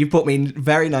 segue. You put me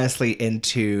very nicely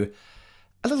into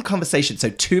a little conversation. So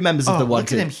 2 members of the Look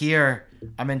Wanted. at him here.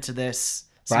 I'm into this.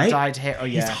 Some Right? dyed hair. Oh,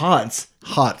 yeah. He's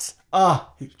hot.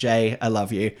 Oh, Jay, I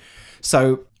love you.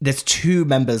 So there's 2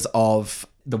 members of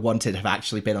the Wanted have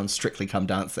actually been on Strictly Come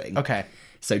Dancing. Okay.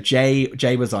 So Jay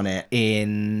was on it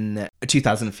in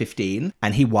 2015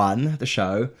 and he won the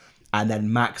show. And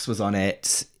then Max was on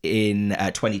it in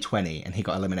 2020 and he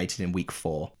got eliminated in week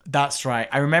 4. That's right.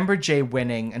 I remember Jay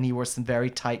winning and he wore some very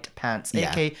tight pants,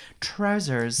 Yeah. aka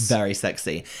trousers. Very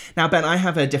sexy. Now, Ben, I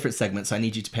have a different segment, so I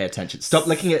need you to pay attention. Stop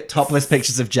looking at topless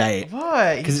pictures of Jay.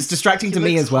 What? Because it's distracting He to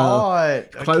me looks as well.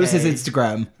 hot. Close his Okay.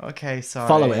 Instagram. Okay, sorry.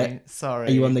 Follow it. Sorry.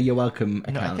 Are you on the You're Welcome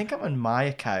account? No, I think I'm on my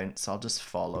account, so I'll just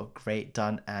follow. Great,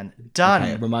 done and done.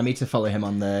 Okay, remind me to follow him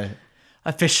on the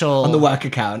Official. on the work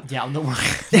account. Yeah, on the work.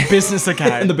 business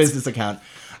account. On the business account.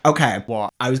 Okay.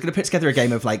 What? I was going to put together a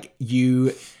game of like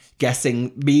you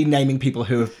guessing, me naming people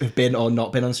who have been or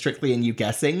not been on Strictly and you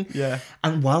guessing. Yeah.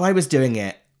 And while I was doing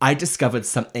it, I discovered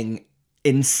something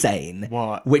insane.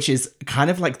 What? Which is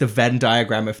kind of like the Venn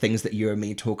diagram of things that you and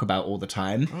me talk about all the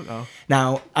time. Uh-oh.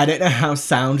 Now, I don't know how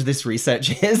sound this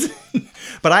research is,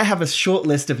 but I have a short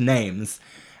list of names.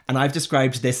 And I've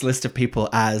described this list of people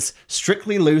as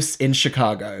Strictly Loose in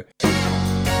Chicago.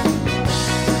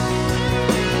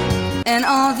 And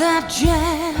all that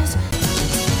jazz.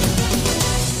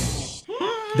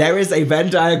 There is a Venn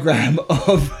diagram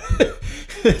of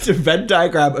it's a Venn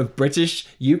diagram of British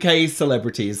UK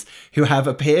celebrities who have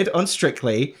appeared on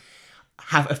Strictly,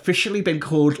 have officially been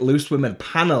called Loose Women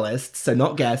panelists, so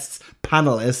not guests,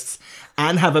 panelists,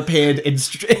 and have appeared in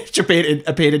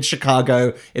appeared in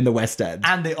Chicago in the West End.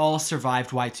 And they all survived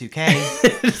Y2K.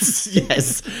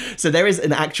 Yes. So there is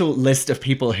an actual list of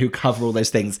people who cover all those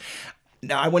things.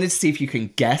 Now, I wanted to see if you can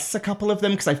guess a couple of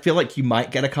them, because I feel like you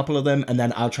might get a couple of them, and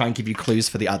then I'll try and give you clues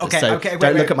for the others. Okay, so okay, wait,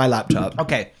 don't wait. look at my laptop.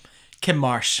 Okay. Kim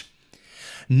Marsh.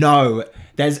 No,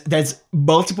 there's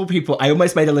multiple people. I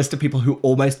almost made a list of people who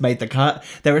almost made the cut.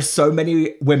 There are so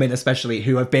many women, especially,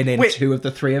 who have been in Wait. 2 of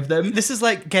the 3 of them. This is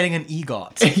like getting an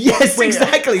EGOT. Yes,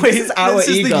 exactly. This is our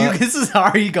EGOT. This is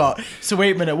our EGOT. So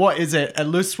wait a minute, what is it? A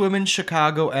Loose Women,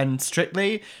 Chicago, and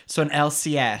Strictly? So an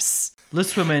LCS.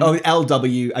 Loose Women. Oh,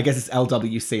 LW. I guess it's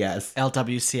LWCS.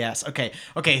 LWCS.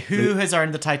 Okay, who has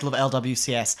earned the title of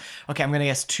LWCS? Okay, I'm going to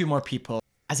guess 2 more people.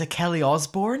 As a Kelly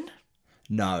Osbourne?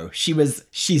 No,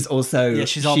 she's also... Yeah,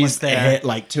 she's almost there. hit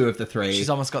like 2 of the 3. She's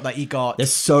almost got that EGOT. There's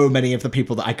so many of the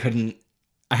people that I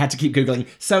had to keep Googling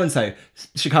so-and-so,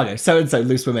 Chicago, so-and-so,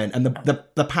 Loose Women. And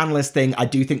the panelist thing, I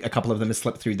do think a couple of them have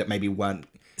slipped through that maybe weren't...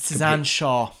 Suzanne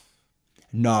Shaw.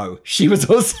 No, she was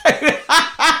also...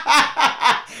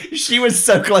 She was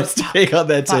so close to being on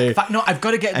there too. No, I've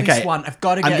got to get at least one. I've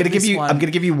got to get I'm gonna at least give you, one. I'm going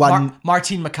to give you one...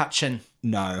 Martine McCutcheon.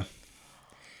 No.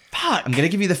 Fuck. I'm going to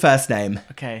give you the first name.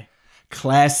 Okay.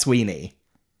 Claire Sweeney.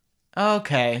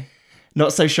 Okay.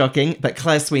 Not so shocking, but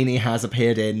Claire Sweeney has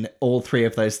appeared in all 3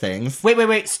 of those things.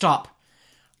 Wait, stop.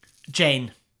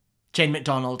 Jane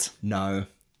McDonald. No.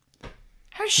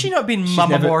 How has she not been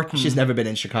Mama Morton? She's never been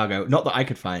in Chicago. Not that I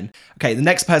could find. Okay, the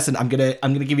next person I'm gonna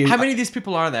give you... How many of these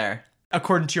people are there?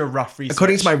 According to your rough research.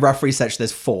 According to my rough research,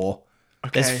 there's 4.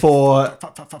 Okay. There's 4...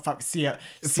 Fuck. 4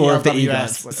 of the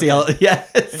EGOTs.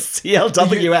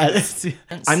 CLWS.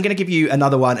 I'm going to give you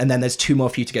another one, and then there's 2 more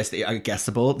for you to guess that are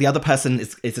guessable. The other person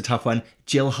is a tough one.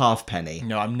 Jill Halfpenny.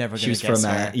 No, I'm never going to She's guess from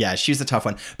her. Yeah, she's a tough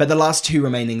one. But the last 2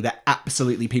 remaining, they're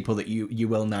absolutely people that you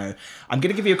will know. I'm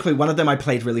going to give you a clue. One of them I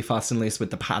played really fast and loose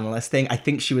with the panelist thing. I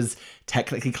think she was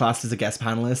technically classed as a guest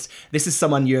panelist. This is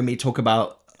someone you and me talk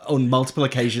about on multiple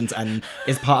occasions and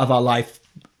is part of our life,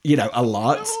 a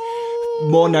lot.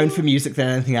 More known for music than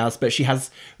anything else, but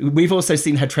we've also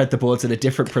seen her tread the boards in a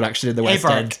different production in the West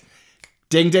End.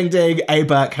 Ding, ding, ding. A.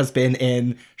 Burke has been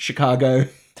in Chicago.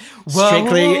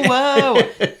 Strictly. Whoa.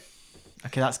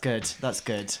 Okay, that's good.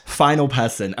 Final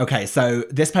person. Okay, so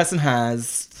this person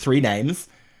has 3 names.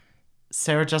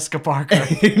 Sarah Jessica Parker.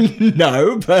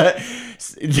 No, but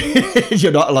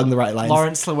you're not along the right lines.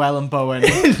 Lawrence Llewellyn Bowen.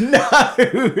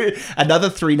 No. Another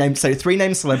three-name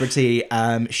celebrity.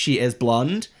 She is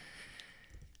blonde.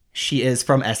 She is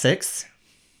from Essex.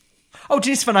 Oh,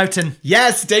 Denise Van Outen.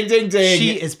 Yes, ding, ding, ding.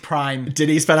 She is prime.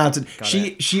 Denise Van Outen.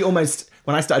 She almost,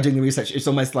 when I started doing the research, it's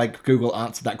almost like Google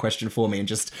answered that question for me and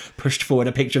just pushed forward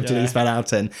a picture of Denise Van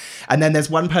Outen. And then there's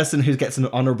one person who gets an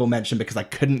honorable mention because I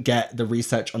couldn't get the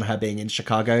research on her being in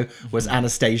Chicago, was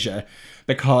Anastasia,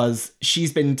 because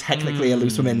she's been technically a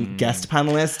Loose Women guest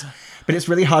panelist. But it's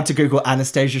really hard to Google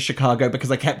Anastasia Chicago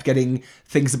because I kept getting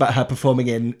things about her performing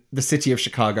in the city of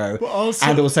Chicago.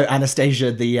 And also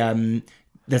Anastasia,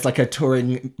 there's like a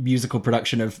touring musical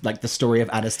production of like the story of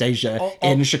Anastasia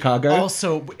in Chicago.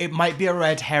 Also, it might be a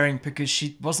red herring because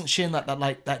she wasn't in that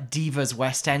Divas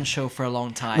West End show for a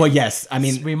long time. Well, yes, I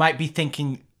mean, so we might be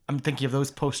thinking. I'm thinking of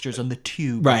those posters on the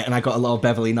tube. Right, and I got a lot of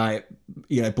Beverly Knight,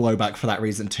 blowback for that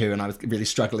reason too, and I was really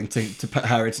struggling to put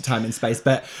her into time and space.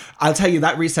 But I'll tell you,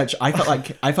 that research, I felt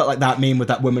like that meme with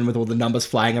that woman with all the numbers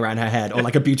flying around her head, or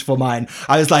like A Beautiful Mind.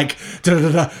 I was like,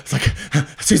 it's like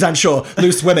Suzanne Shaw,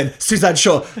 Loose Women, Suzanne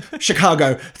Shaw,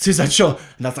 Chicago, Suzanne Shaw,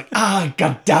 and I was like,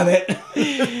 god damn it.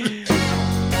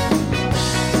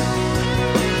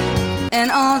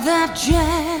 And all that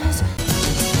jazz.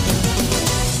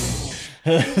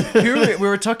 We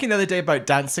were talking the other day about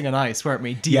Dancing on Ice, weren't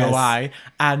we? DOI. Yes.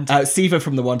 And Siva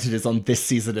from The Wanted is on this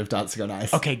season of Dancing on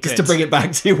Ice. Okay, good. Just to bring it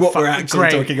back to what we're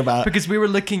actually talking about. Because we were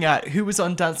looking at who was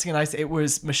on Dancing on Ice. It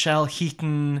was Michelle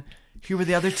Heaton. Who were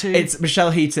the other two? It's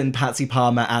Michelle Heaton, Patsy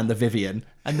Palmer, and the Vivian.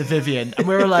 And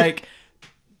we were like,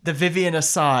 the Vivian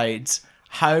aside,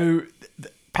 how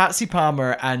Patsy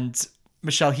Palmer and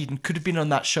Michelle Heaton could have been on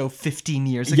that show 15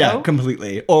 years ago. Yeah,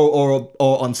 completely. Or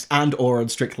on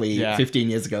Strictly 15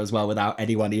 years ago as well, without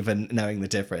anyone even knowing the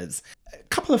difference. A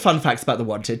couple of fun facts about The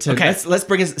Wanted. Okay. Let's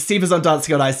bring us, Siva's on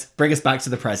Dancing on Ice, bring us back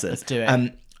to the present. Let's do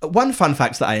it. One fun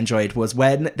fact that I enjoyed was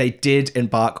when they did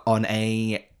embark on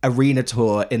a arena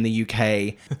tour in the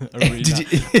UK.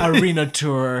 Arena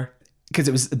tour. Because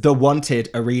it was The Wanted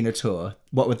Arena Tour.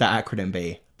 What would that acronym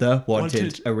be? The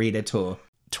Wanted Arena Tour.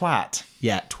 Twat.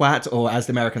 Yeah, twat, or as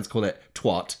the Americans call it,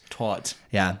 twat. Twat.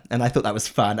 Yeah, and I thought that was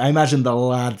fun. I imagine the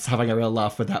lads having a real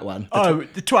laugh with that one.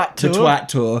 The twat tour. The twat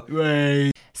tour.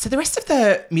 Right. So the rest of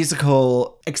the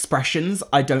musical expressions,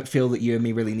 I don't feel that you and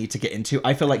me really need to get into.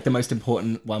 I feel like the most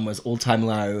important one was All Time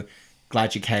Low,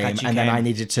 Glad You Came, then I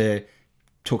needed to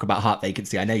talk about Heart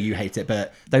Vacancy. I know you hate it,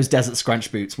 but those desert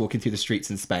scrunch boots walking through the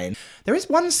streets in Spain. There is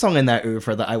one song in that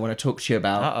oeuvre that I want to talk to you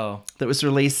about. That was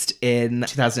released in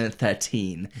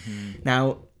 2013. Mm-hmm.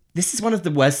 Now, this is one of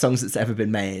the worst songs that's ever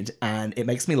been made, and it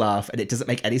makes me laugh, and it doesn't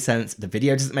make any sense. The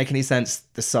video doesn't make any sense.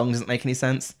 The song doesn't make any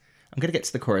sense. I'm going to get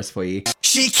to the chorus for you.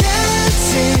 She can't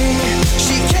sing,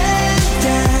 she can't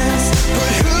dance,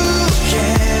 but who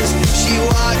cares? She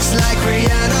walks like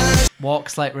Rihanna.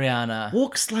 Walks like Rihanna.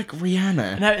 Walks like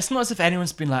Rihanna. Now, it's not as if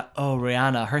anyone's been like, oh,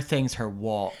 Rihanna, her thing's her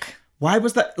walk. Why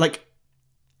was that, like,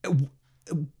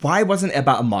 why wasn't it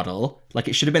about a model? Like,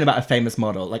 it should have been about a famous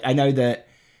model. Like, I know that,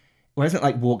 why isn't it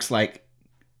like walks like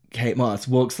Kate Moss,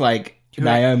 walks like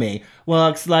Naomi,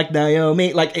 walks like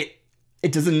Naomi? Like,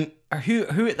 it doesn't... Or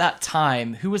who at that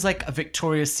time, who was like a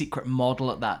Victoria's Secret model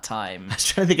at that time? I was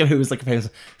trying to think of who was like a famous...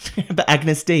 But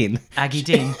Agnes Dean. Aggie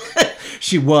Dean.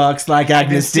 She walks like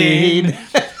Agnes Dean.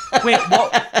 Wait,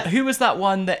 what? Who was that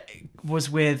one that was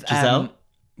with... Giselle?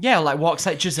 Yeah, like walks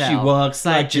like Giselle. She walks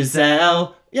like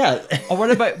Giselle. Yeah. Or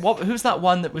what about... Who's that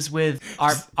one that was with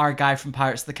our guy from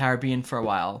Pirates of the Caribbean for a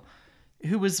while?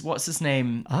 What's his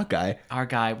name? Our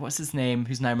guy, what's his name?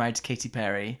 Who's now married to Katy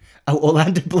Perry? Oh,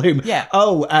 Orlando Bloom. Yeah.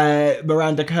 Oh,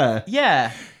 Miranda Kerr.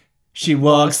 Yeah. She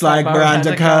walks like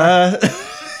Miranda Kerr.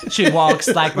 She walks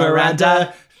like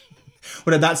Miranda.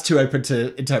 Well, no, that's too open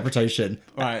to interpretation.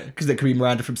 Right. Because it could be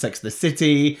Miranda from Sex and the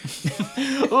City.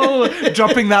 Oh,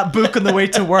 dropping that book on the way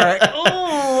to work.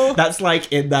 Oh. That's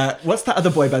like in that... What's that other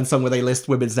boy band song where they list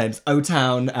women's names?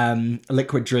 O-Town,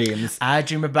 Liquid Dreams. I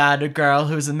dream about a girl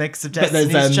who's a mix of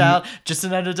Destiny's Child, just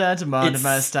another demand of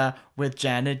my style, with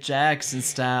Janet Jackson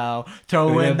style.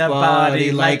 Throw in the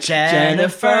body like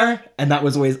Jennifer. And that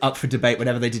was always up for debate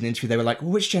whenever they did an interview. They were like,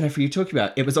 well, which Jennifer are you talking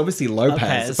about? It was obviously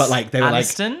Lopez. But like they were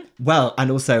Aniston? Like... Well,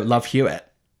 and also Love Hewitt.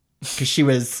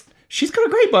 Because she's got a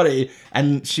great body,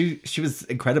 and she was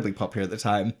incredibly popular at the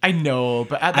time. I know,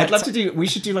 but we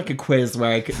should do like a quiz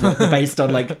where based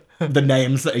on like the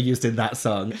names that are used in that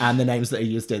song and the names that are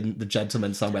used in the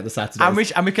Gentleman song by the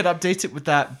Saturdays. And we could update it with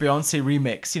that Beyonce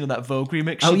remix, that Vogue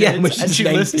remix. Where she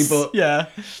names people. Yeah.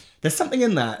 There's something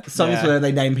in that. Songs Yeah. where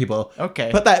they name people. Okay.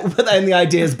 Put that in the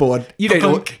ideas board. You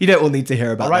don't all need to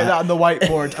hear about Write that that. on the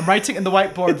whiteboard. I'm writing it in the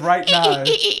whiteboard right now.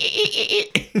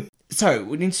 So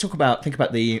we need to think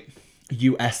about the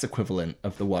US equivalent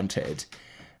of The Wanted.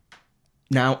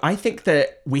 Now, I think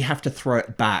that we have to throw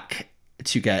it back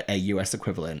to get a US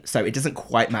equivalent. So it doesn't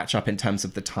quite match up in terms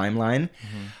of the timeline.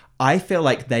 Mm-hmm. I feel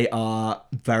like they are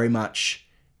very much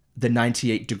the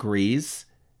 98 Degrees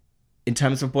in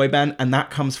terms of boy band. And that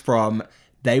comes from,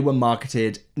 they were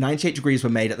marketed, 98 Degrees were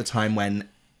made at the time when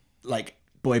like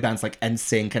boy bands like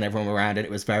NSYNC and everyone were around, and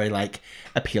it was very like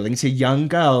appealing to young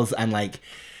girls and like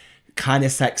kind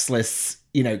of sexless,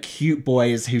 you know, cute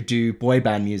boys who do boy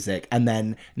band music. And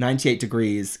then 98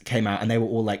 Degrees came out and they were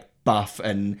all like buff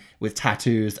and with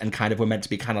tattoos and kind of were meant to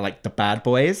be kind of like the bad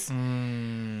boys.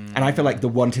 And I feel like The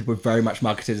Wanted were very much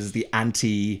marketed as the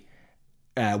anti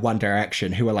One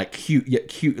Direction, who were like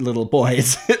cute little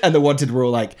boys. And The Wanted were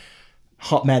all like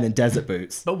hot men in desert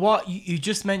boots. But what you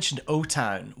just mentioned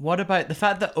O-Town. What about the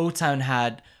fact that O-Town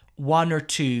had one or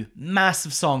two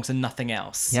massive songs and nothing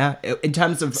else? Yeah, in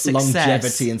terms of Success.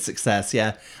 longevity and success,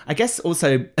 yeah. I guess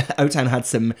also O-Town had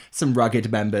some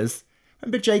rugged members.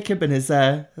 Remember Jacob and his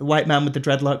white man with the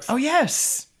dreadlocks? Oh,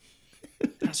 yes.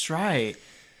 That's right.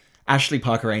 Ashley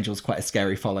Parker Angel's quite a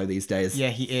scary follow these days. Yeah,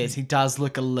 he is. He does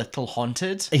look a little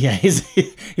haunted. Yeah, he's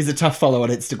a tough follow on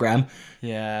Instagram.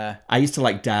 Yeah. I used to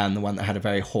like Dan, the one that had a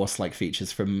very horse-like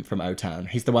features from O-Town.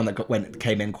 He's the one that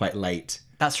came in quite late.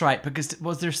 That's right, because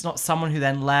was there not someone who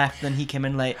then left, then he came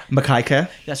in late? Makaika.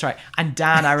 That's right. And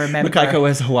Dan, I remember... Makaika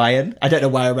was Hawaiian. I don't know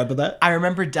why I remember that. I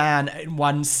remember Dan in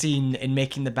one scene in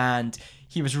Making the Band,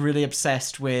 he was really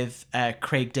obsessed with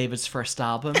Craig David's first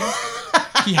album.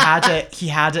 He had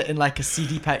it in like a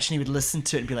CD pouch, and he would listen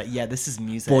to it and be like, yeah, this is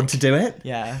music. Born to Do It?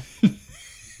 Yeah.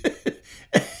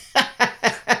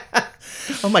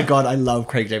 Oh my god, I love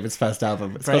Craig David's first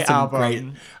album. It's Great got some album. great...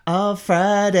 Oh,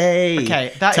 Friday.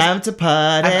 Okay, time to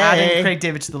party. I'm adding Craig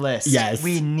David to the list. Yes.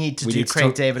 We need to We do need to Craig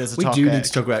talk- David as a we topic. do need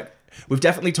to talk about... We've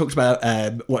definitely talked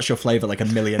about What's Your Flavor like a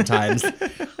million times.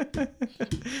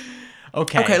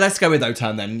 Okay. Okay, let's go with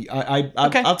O-Town then.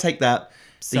 Okay. I'll take that.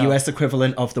 The So- US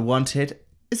equivalent of The Wanted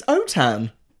is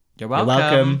O-Town. You're You're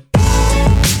welcome. welcome.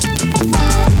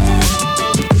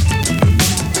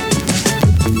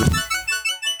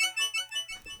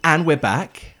 And we're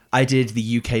back. I did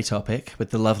the UK topic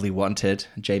with the lovely Wanted,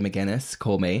 Jay McGuinness,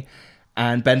 call me.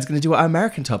 And Ben's going to do our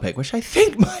American topic, which I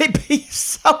think might be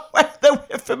somewhere that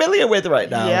we're familiar with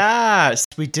right now. Yes.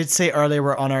 We did say earlier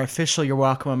we're on our official You're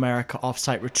Welcome America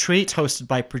offsite retreat hosted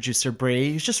by producer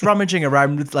Bree. He's just rummaging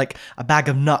around with like a bag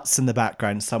of nuts in the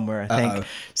background somewhere, I think. Uh-oh.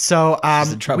 So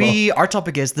in trouble. our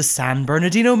topic is the San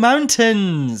Bernardino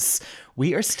Mountains.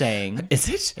 We are staying. Is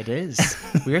it? It is.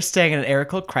 We are staying in an area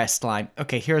called Crestline.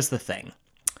 Okay, here's the thing.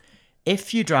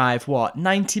 If you drive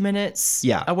 90 minutes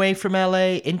away from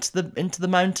LA into the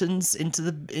mountains, into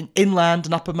the inland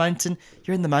and up a mountain,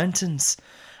 you're in the mountains.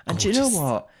 And do you know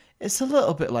what? It's a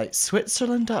little bit like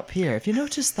Switzerland up here. Have you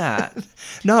noticed that?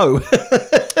 No.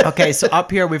 Okay, so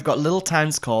up here we've got little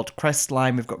towns called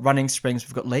Crestline, we've got Running Springs,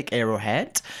 we've got Lake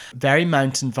Arrowhead. Very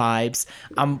mountain vibes.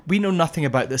 We know nothing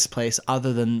about this place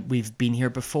other than we've been here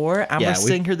before, and we're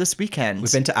staying here this weekend.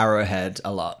 We've been to Arrowhead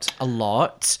a lot. A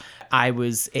lot. I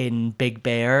was in Big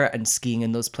Bear and skiing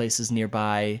in those places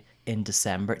nearby in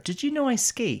December. Did you know I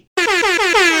ski?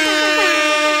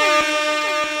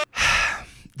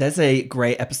 There's a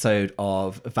great episode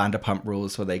of Vanderpump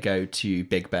Rules where they go to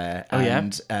Big Bear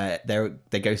and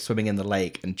they go swimming in the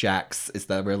lake, and Jax is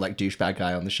the real like douchebag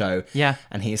guy on the show. Yeah.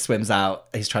 And he swims out,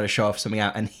 he's trying to show off swimming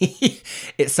out, and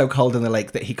it's so cold in the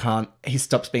lake that he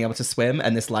stops being able to swim,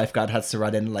 and this lifeguard has to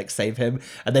run in and like save him.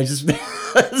 And they just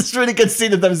it's a really good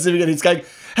scene of them swimming, and he's going,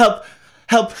 help,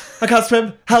 I can't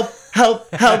swim, help.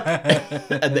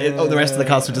 And all the rest of the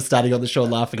cast were just standing on the shore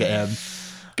laughing at him.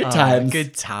 Good times.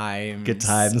 Good times. Good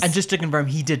times. And just to confirm,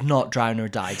 he did not drown or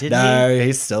die, did he? No,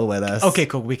 he's still with us. Okay,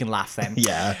 cool. We can laugh then.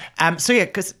 Yeah. So yeah,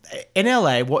 because in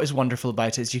LA, what is wonderful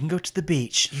about it is you can go to the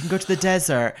beach, you can go to the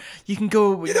desert, you can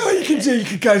go... You know what you can do? You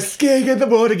can go skiing in the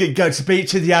morning and go to the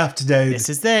beach in the afternoon. This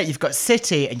is there. You've got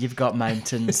city and you've got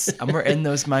mountains, and we're in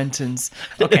those mountains.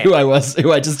 Okay. Who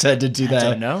I just turned into there. I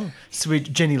don't know.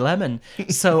 Sweet Ginny Lemon.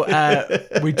 So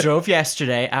we drove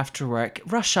yesterday after work.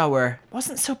 Rush hour.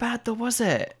 Wasn't so bad though, was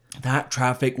it? That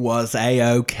traffic was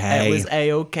A-okay. It was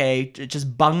A-okay. It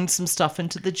just bunged some stuff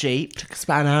into the Jeep. Took us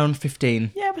about an hour and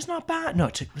 15. Yeah, it was not bad.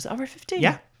 No, was it hour 15?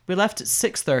 Yeah. We left at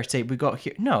 6:30. We got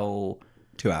here. No.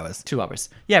 2 hours. 2 hours.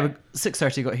 Yeah,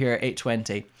 6:30 got here at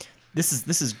 8:20.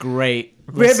 This is great.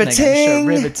 Riveting.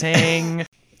 Riveting.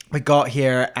 We got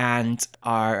here and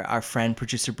our friend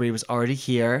producer Brie was already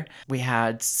here. We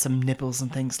had some nibbles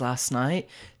and things last night.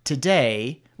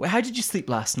 Today, how did you sleep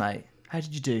last night? How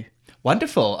did you do?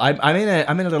 Wonderful. I'm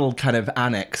in a little kind of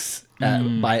annex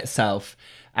by itself,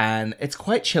 and it's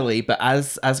quite chilly. But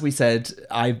as we said,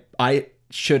 I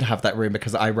should have that room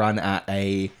because I run at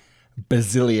a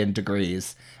bazillion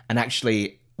degrees. And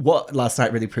actually, what last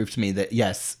night really proved to me that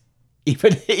yes,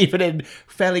 even in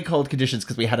fairly cold conditions,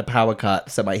 because we had a power cut,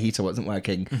 so my heater wasn't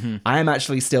working, I am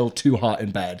actually still too hot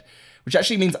in bed, which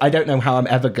actually means I don't know how I'm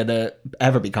ever gonna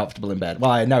be comfortable in bed.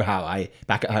 Well, I know how.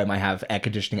 Back at home, I have air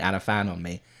conditioning and a fan on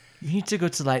me. You need to go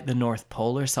to like the North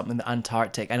Pole or something, the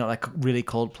Antarctic. I know, like a really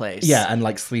cold place. Yeah, and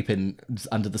like sleeping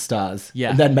under the stars. Yeah.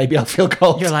 And then maybe I'll feel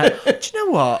cold. You're like, do you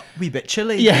know what? Wee bit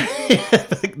chilly. Yeah.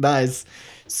 Nice.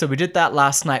 So we did that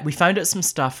last night. We found out some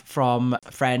stuff from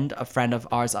a friend of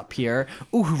ours up here,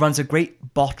 who runs a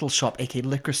great bottle shop, aka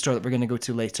liquor store, that we're going to go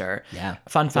to later. Yeah.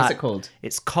 Fun fact. What's it called?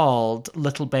 It's called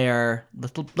Little Bear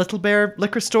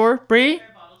Liquor Store, Brie?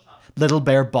 Little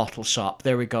Bear Bottle Shop.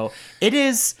 There we go. It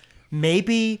is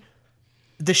maybe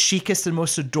the chicest and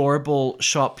most adorable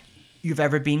shop you've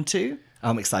ever been to.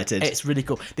 I'm excited. It's really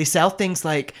cool. They sell things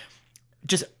like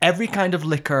just every kind of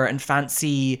liquor and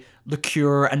fancy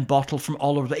liqueur and bottle from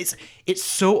all over. It's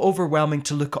so overwhelming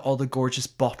to look at all the gorgeous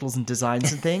bottles and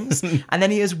designs and things. And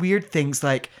then he has weird things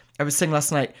like, I was saying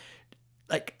last night,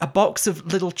 like a box of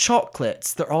little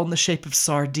chocolates. They're all in the shape of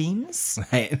sardines.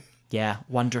 Right. Yeah,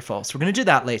 wonderful. So we're going to do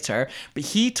that later. But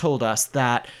he told us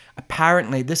that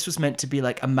apparently this was meant to be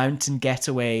like a mountain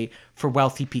getaway for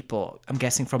wealthy people, I'm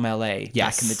guessing from LA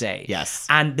back in the day. Yes.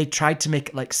 And they tried to make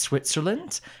it like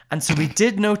Switzerland. And so we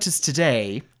did notice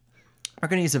today, we're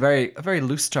going to use a very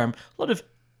loose term, a lot of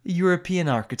European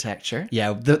architecture.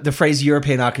 Yeah, the phrase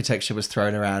European architecture was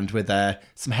thrown around with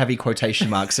some heavy quotation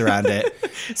marks around it.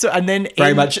 So, and then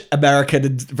Very much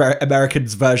American's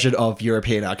version of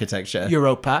European architecture.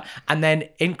 Europa. And then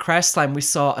in Crestline, we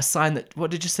saw a sign that,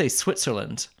 what did you say?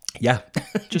 Switzerland. Yeah.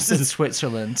 Just in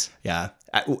Switzerland. Yeah.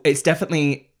 It's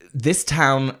definitely, this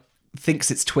town thinks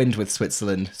it's twinned with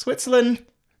Switzerland. Switzerland,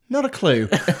 not a clue.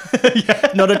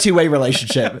 Not a two-way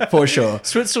relationship, for sure.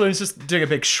 Switzerland's just doing a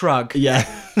big shrug. Yeah.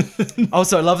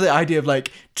 Also, I love the idea of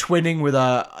like twinning with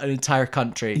an entire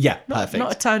country. Yeah, perfect.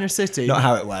 Not a town or city. Not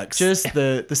how it works. Just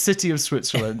the city of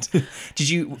Switzerland.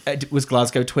 Was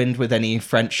Glasgow twinned with any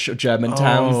French or German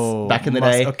towns back in the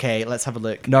day? Okay, let's have a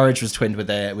look. Norwich was twinned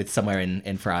with somewhere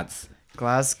in France.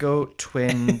 Glasgow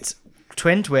twinned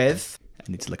with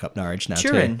I need to look up Norwich now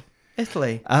Turin, too.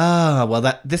 Italy. Ah, well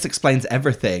this explains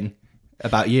everything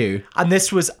about you. And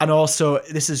this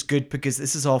is good because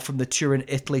this is all from the Turin,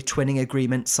 Italy twinning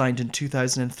agreement signed in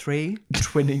 2003.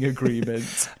 Twinning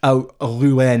agreement. Oh,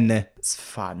 Rouen. It's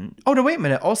fun. Oh, no, wait a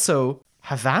minute. Also,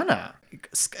 Havana.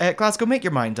 Glasgow, make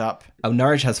your mind up. Oh,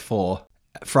 Norwich has 4.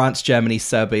 France, Germany,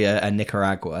 Serbia, and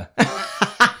Nicaragua.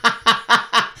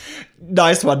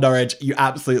 Nice one, Norwich. You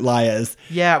absolute liars.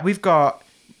 Yeah, we've got...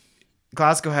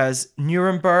 Glasgow has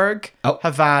Nuremberg,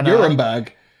 Havana...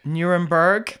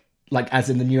 Nuremberg. Like as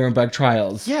in the Nuremberg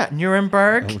trials? Yeah,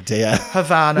 Nuremberg. Oh, dear.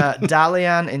 Havana,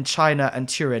 Dalian in China, and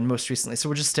Turin most recently. So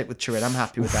we'll just stick with Turin. I'm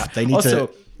happy with that. They need to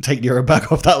take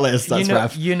Nuremberg off that list. That's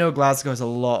rough. You know Glasgow has a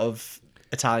lot of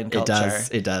Italian culture.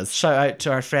 It does. Shout out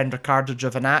to our friend Riccardo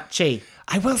Giovanacci.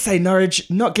 I will say, Norwich,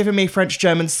 not giving me French,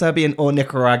 German, Serbian, or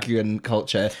Nicaraguan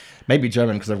culture. Maybe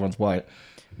German because everyone's white.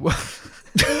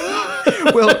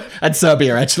 Well, and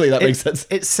Serbia, actually, that makes sense.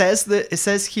 It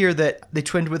says here that they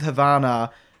twinned with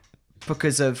Havana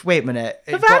because of, wait a minute,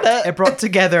 it brought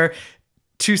together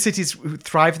two cities who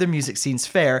thrive their music scenes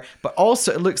fair, but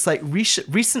also it looks like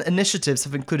recent initiatives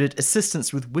have included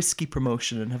assistance with whiskey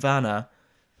promotion in Havana.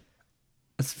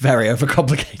 It's very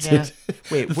overcomplicated. Yeah.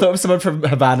 Wait, the thought of someone from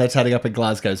Havana turning up in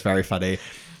Glasgow is very funny.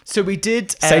 So we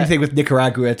did... Same thing with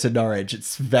Nicaragua to Norwich.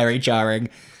 It's very jarring.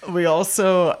 We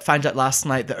also found out last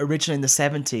night that originally in the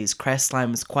 70s, Crestline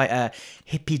was quite a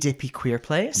hippy-dippy queer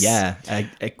place. Yeah,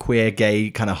 a queer, gay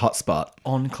kind of hotspot.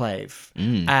 Enclave.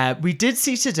 We did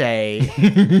see today...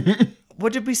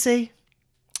 What did we see?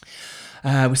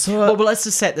 We saw... Well, let's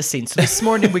just set the scene. So this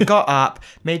morning we got up,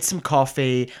 made some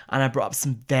coffee, and I brought up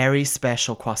some very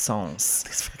special croissants.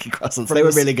 These fucking croissants, they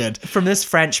were really good. From this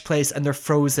French place, and they're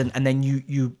frozen, and then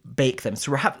you bake them.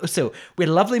 So we had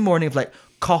a lovely morning of like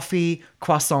coffee,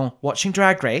 croissant, watching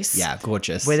Drag Race. Yeah,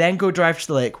 gorgeous. We then go drive to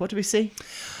the lake. What did we see?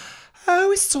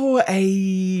 We saw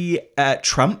a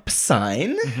Trump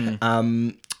sign.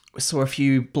 saw a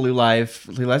few Blue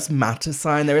Lives Matter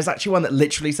sign. There is actually one that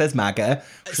literally says MAGA,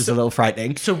 which is a little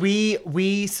frightening. So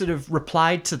we sort of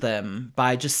replied to them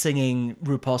by just singing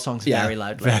RuPaul songs very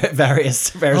loudly.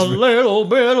 Various. A little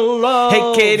bit of love.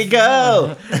 Hey, Katie,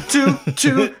 go!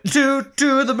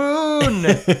 to the moon.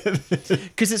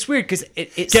 Because it's weird. Because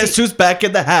it's Guess who's back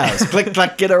in the house? Click,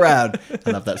 clack, get around.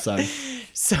 I love that song.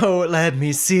 So let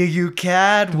me see you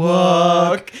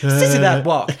catwalk. See that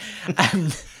walk.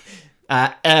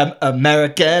 I am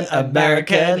American,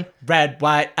 red,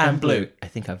 white, and blue. I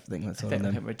think that's all I of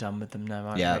think them. we're done with them now,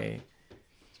 aren't Yeah. we?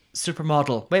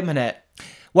 Supermodel. Wait a minute.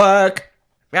 Work,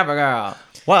 Yeah, girl.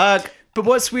 work. But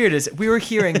what's weird is we were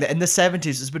hearing that in the 70s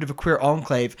it was a bit of a queer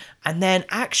enclave, and then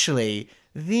actually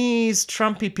these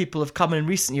Trumpy people have come in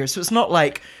recent years, so it's not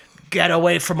like get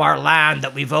away from our land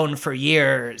that we've owned for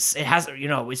years. It hasn't,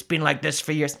 it's been like this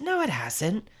for years. No, it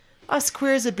hasn't. Us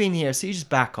queers have been here, so you just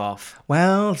back off.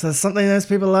 Well, if there's something those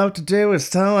people love to do is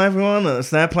tell everyone that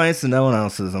it's their place and no one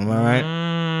else's, am I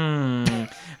right?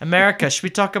 America, should we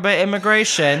talk about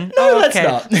immigration? No, let's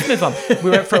not. Let's move on. We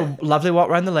went for a lovely walk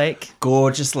around the lake.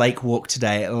 Gorgeous lake walk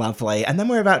today, lovely. And then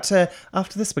we're about to,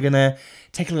 after this, we're going to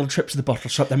take a little trip to the bottle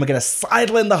shop. Then we're going to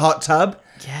sidle in the hot tub.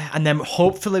 Yeah, and then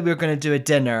hopefully we're going to do a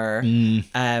dinner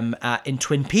in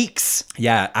Twin Peaks.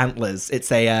 Yeah, Antlers. It's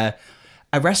a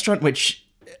restaurant which...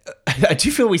 I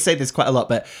do feel we say this quite a lot,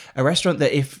 but a restaurant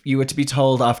that if you were to be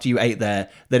told after you ate there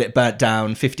that it burnt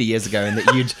down 50 years ago and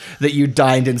that you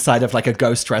dined inside of like a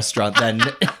ghost restaurant, then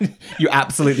you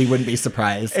absolutely wouldn't be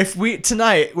surprised. If we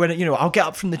tonight, when I'll get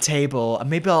up from the table and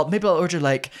maybe I'll order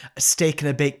like a steak and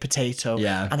a baked potato.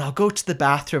 Yeah. And I'll go to the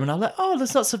bathroom and I'll like, oh,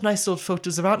 there's lots of nice old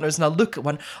photos of Antlers, and I'll look at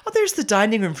one. Oh, there's the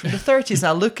dining room from the 30s, and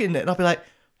I'll look in it and I'll be like,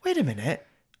 wait a minute.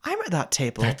 I'm at that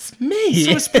table. That's me.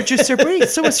 So is producer Bree.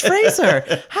 So is Fraser.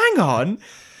 Hang on.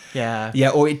 Yeah. Yeah,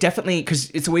 or it definitely,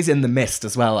 because it's always in the mist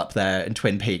as well up there in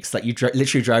Twin Peaks. Like you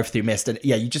literally drive through mist, and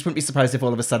yeah, you just wouldn't be surprised if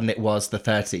all of a sudden it was the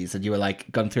 30s and you were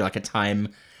like gone through like a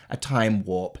time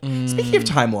warp. Speaking of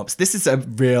time warps, this is a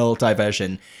real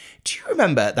diversion. Do you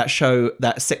remember that show,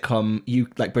 that sitcom,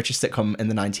 British sitcom in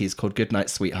the 90s called Goodnight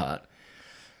Sweetheart?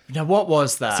 Now, what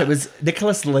was that? So it was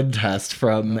Nicholas Lyndhurst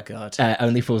from God.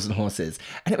 Only Fools and Horses.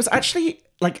 And it was actually,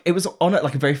 like, it was on at,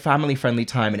 like, a very family-friendly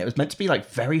time, and it was meant to be, like,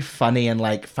 very funny, and,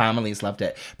 like, families loved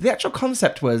it. But the actual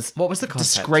concept was... What was the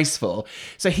concept? Disgraceful.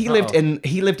 So he lived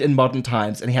in modern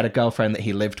times, and he had a girlfriend that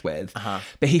he lived with.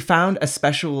 But he found a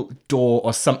special door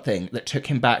or something that took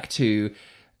him back to...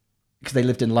 Because they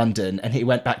lived in London, and he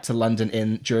went back to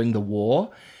London during the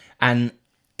war, and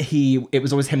it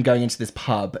was always him going into this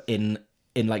pub in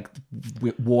like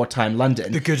wartime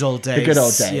London. The good old days. The good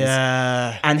old days.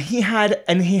 Yeah. And he had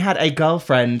a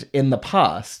girlfriend in the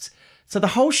past. So the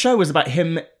whole show was about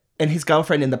him and his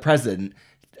girlfriend in the present,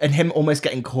 and him almost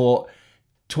getting caught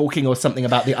talking or something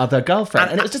about the other girlfriend.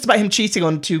 And it was just about him cheating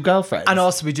on two girlfriends. And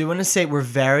also, we do want to say we're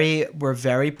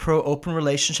very pro open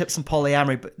relationships and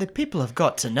polyamory, but the people have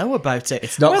got to know about it.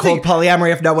 It's not called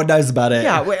polyamory if no one knows about it.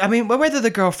 Yeah, I mean, whether the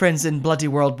girlfriends in bloody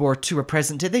World War II or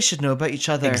present day, they should know about each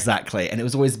other. Exactly. And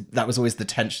that was always the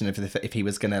tension if he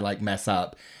was going to like mess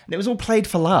up. And it was all played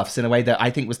for laughs in a way that I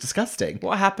think was disgusting.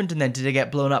 What happened, and then did he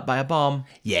get blown up by a bomb?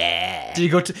 Yeah.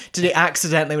 Did he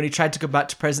accidentally, when he tried to go back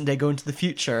to present day, go into the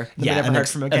future? And we never heard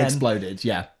from him again. And exploded,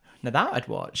 yeah. Now that I'd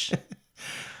watch.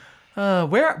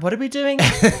 What are we doing?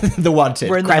 The Wanted.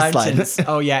 We're in the Crestline. mountains.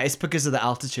 Oh yeah, it's because of the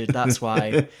altitude. That's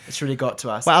why it's really got to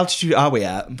us. What altitude are we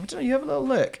at? I don't know. You have a little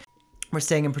look. We're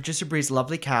staying in producer Bree's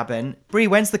lovely cabin. Bree,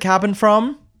 when's the cabin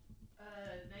from?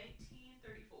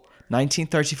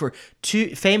 1934.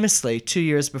 Famously, 2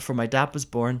 years before my dad was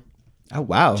born. Oh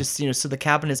wow! Just so the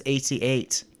cabin is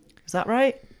 88. Is that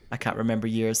right? I can't remember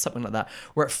years. Something like that.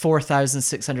 We're at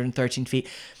 4,613 feet.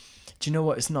 Do you know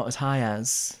what? It's not as high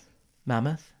as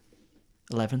Mammoth.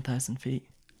 11,000 feet.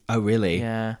 Oh really?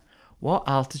 Yeah. What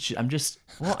altitude?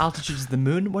 What altitude is the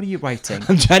moon? What are you writing?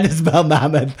 I'm trying to spell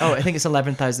Mammoth. Oh, I think it's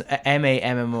 11,000.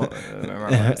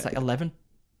 MAMMO. It's like 11.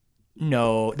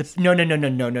 No.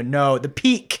 No. The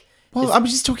peak. Well, I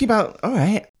was just talking about. All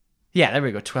right. Yeah, there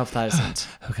we go. 12,000.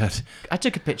 Oh god. I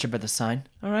took a picture by the sign.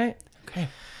 All right. Okay.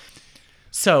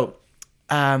 So,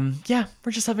 yeah,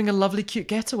 we're just having a lovely, cute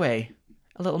getaway.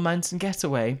 A little mountain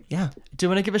getaway. Yeah. Do you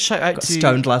want to give a shout out Got to...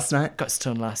 stoned last night. Got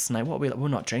stoned last night. We're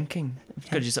not drinking.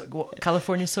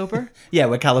 California sober? Yeah,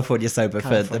 we're California sober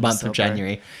for the month sober. of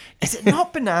January. Is it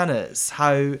not bananas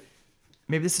how...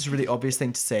 Maybe this is a really obvious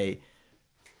thing to say.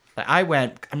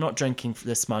 Like I'm not drinking for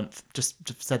this month. Just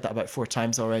said that about 4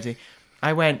 times already.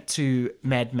 I went to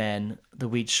MedMen, the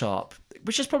weed shop,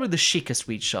 which is probably the chicest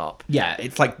weed shop. Yeah,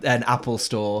 it's like an Apple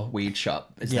Store weed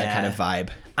shop. It's that kind of vibe.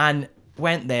 And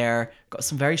went there, got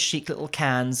some very chic little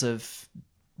cans of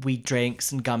weed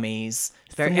drinks and gummies.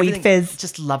 Some weed fizz.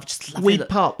 Just lovely Weed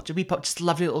pop. Just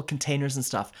lovely little containers and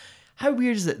stuff. How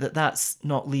weird is it that that's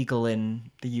not legal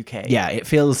in the UK? Yeah, it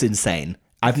feels insane.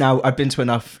 I've been to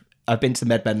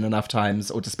MedMen enough times,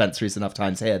 or dispensaries enough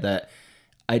times here, that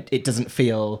it doesn't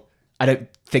feel, I don't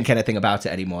think anything about it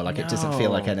anymore. Like, it doesn't feel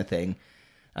like anything.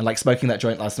 And like smoking that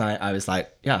joint last night, I was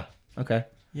like, yeah, okay.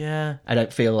 Yeah. I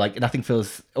don't feel like, nothing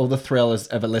feels, all the thrill of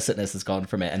illicitness has gone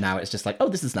from it. And now it's just like, oh,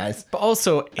 this is nice. But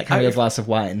also, like having a glass of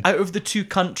wine. Out of the two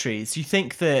countries, you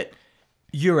think that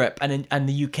Europe and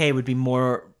the UK would be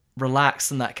more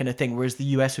relaxed and that kind of thing, whereas the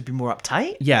US would be more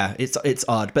uptight? Yeah, it's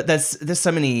odd. But there's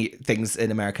so many things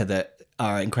in America that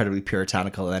are incredibly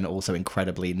puritanical and then also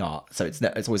incredibly not. So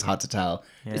it's always hard to tell.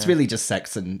 Yeah. It's really just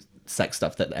sex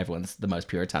stuff that everyone's the most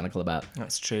puritanical about.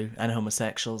 That's true. And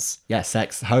homosexuals. Yeah,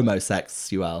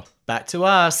 homosexual. Back to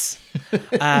us.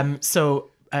 So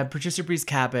Producer Bree's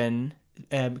cabin,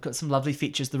 we've got some lovely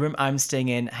features. The room I'm staying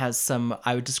in has some,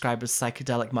 I would describe as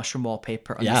psychedelic mushroom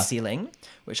wallpaper on the ceiling,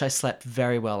 which I slept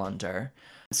very well under.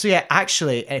 So yeah,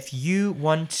 actually, if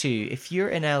you're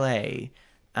in LA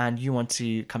and you want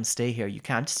to come stay here, you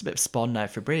can. Just a bit of spawn now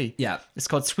for Bree. Yeah. It's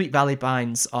called Sweet Valley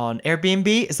Pines on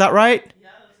Airbnb. Is that right? Yeah,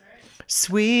 that's right.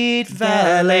 Sweet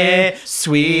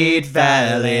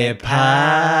Valley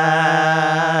Pines.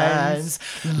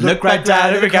 Look right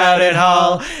down every crowded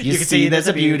hall. You can see there's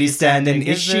a beauty standing.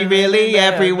 Is she really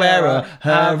everywhere, or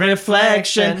her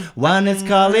reflection? One is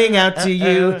calling out to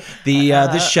you, the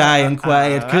other shy and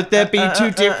quiet. Could there be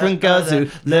two different girls who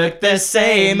look the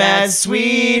same as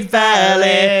Sweet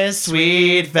Valley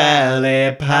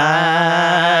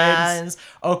Pines?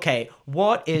 Okay,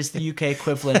 what is the UK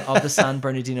equivalent of the San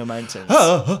Bernardino Mountains?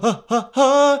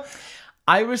 I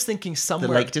was thinking somewhere...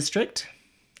 The Lake District?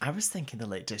 I was thinking the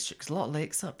Lake District. There's a lot of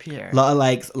lakes up here. A lot of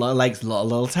lakes, a lot of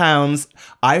little towns.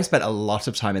 I've spent a lot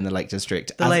of time in the Lake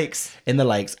District. In the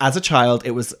lakes. As a child,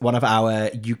 it was one of our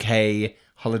UK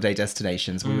holiday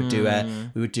destinations. We would do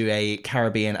a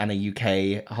Caribbean and a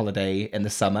UK holiday in the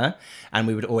summer, and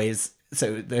we would always...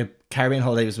 So the Caribbean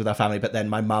holiday was with our family, but then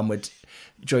my mum would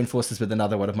join forces with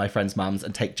another one of my friend's mums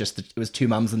and take it was two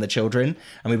mums and the children,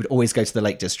 and we would always go to the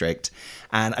Lake District.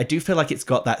 And I do feel like it's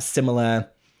got that similar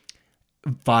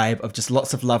vibe of just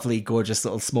lots of lovely, gorgeous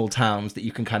little small towns that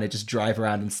you can kind of just drive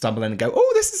around and stumble in and go,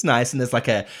 oh, this is nice. And there's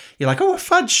you're like, oh, a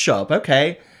fudge shop.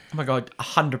 Okay. Oh my God,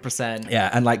 100%. Yeah.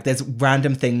 And like, there's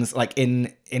random things like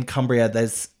in Cumbria,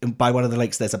 by one of the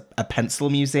lakes, there's a pencil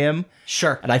museum.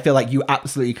 Sure. And I feel like you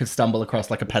absolutely could stumble across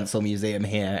like a pencil museum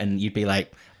here and you'd be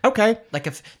like, okay. Like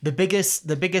the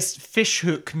biggest fish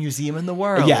hook museum in the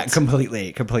world. Yeah,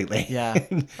 completely. Yeah.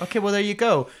 Okay, well, there you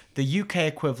go. The UK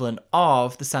equivalent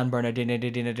of the San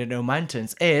Bernardino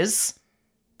Mountains is...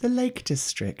 the Lake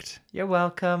District. You're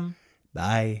welcome.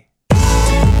 Bye.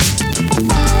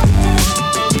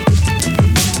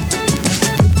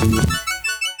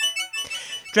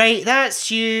 Great,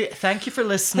 that's you. Thank you for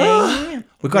listening.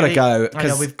 We've got to go. I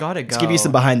know, we've got to go. To give you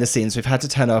some behind the scenes, we've had to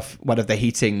turn off one of the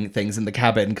heating things in the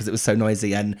cabin because it was so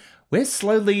noisy, and we're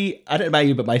slowly, I don't know about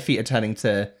you, but my feet are turning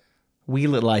to wee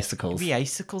little icicles. Wee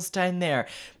icicles down there.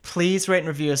 Please rate and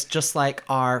review us just like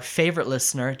our favourite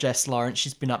listener, Jess Lawrence.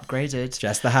 She's been upgraded.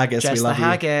 Jess the Haggis, we love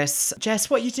you. Jess,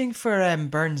 what are you doing for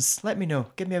Burns? Let me know.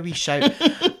 Give me a wee shout.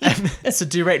 So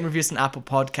do rate and review us on Apple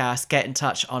Podcasts. Get in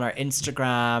touch on our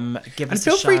Instagram. Give us a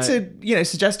shout. And feel free to,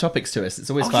 suggest topics to us. It's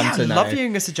always fun to know. I love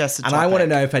hearing a suggested topic. And I want to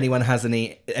know if anyone has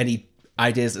any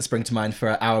ideas that spring to mind for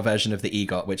our version of the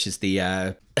EGOT, which is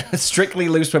the Strictly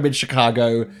Loose Women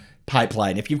Chicago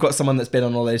pipeline. If you've got someone that's been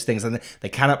on all those things, and they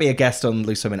cannot be a guest on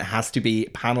Loose Women, it has to be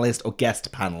panelist or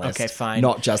guest panelist. Okay, fine.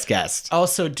 Not just guest.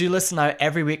 Also, do listen out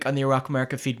every week on the Iraq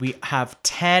America feed. We have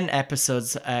 10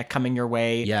 episodes coming your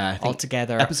way. Yeah, all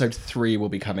together. Episode 3 will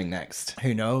be coming next.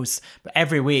 Who knows? But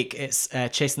every week it's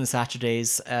Chasing the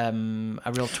Saturdays, a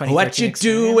real 2013 What you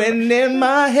doing in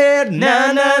my head?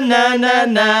 Na na na na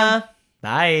na.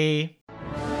 Bye.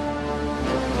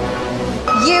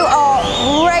 You are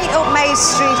right up my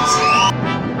street.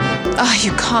 Oh,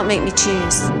 you can't make me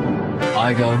choose.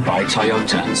 I go by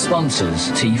Toyota and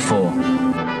sponsors T4.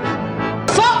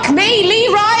 Fuck me, Lee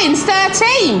Ryan's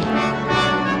 13.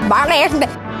 I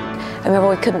remember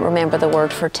we couldn't remember the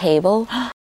word for table.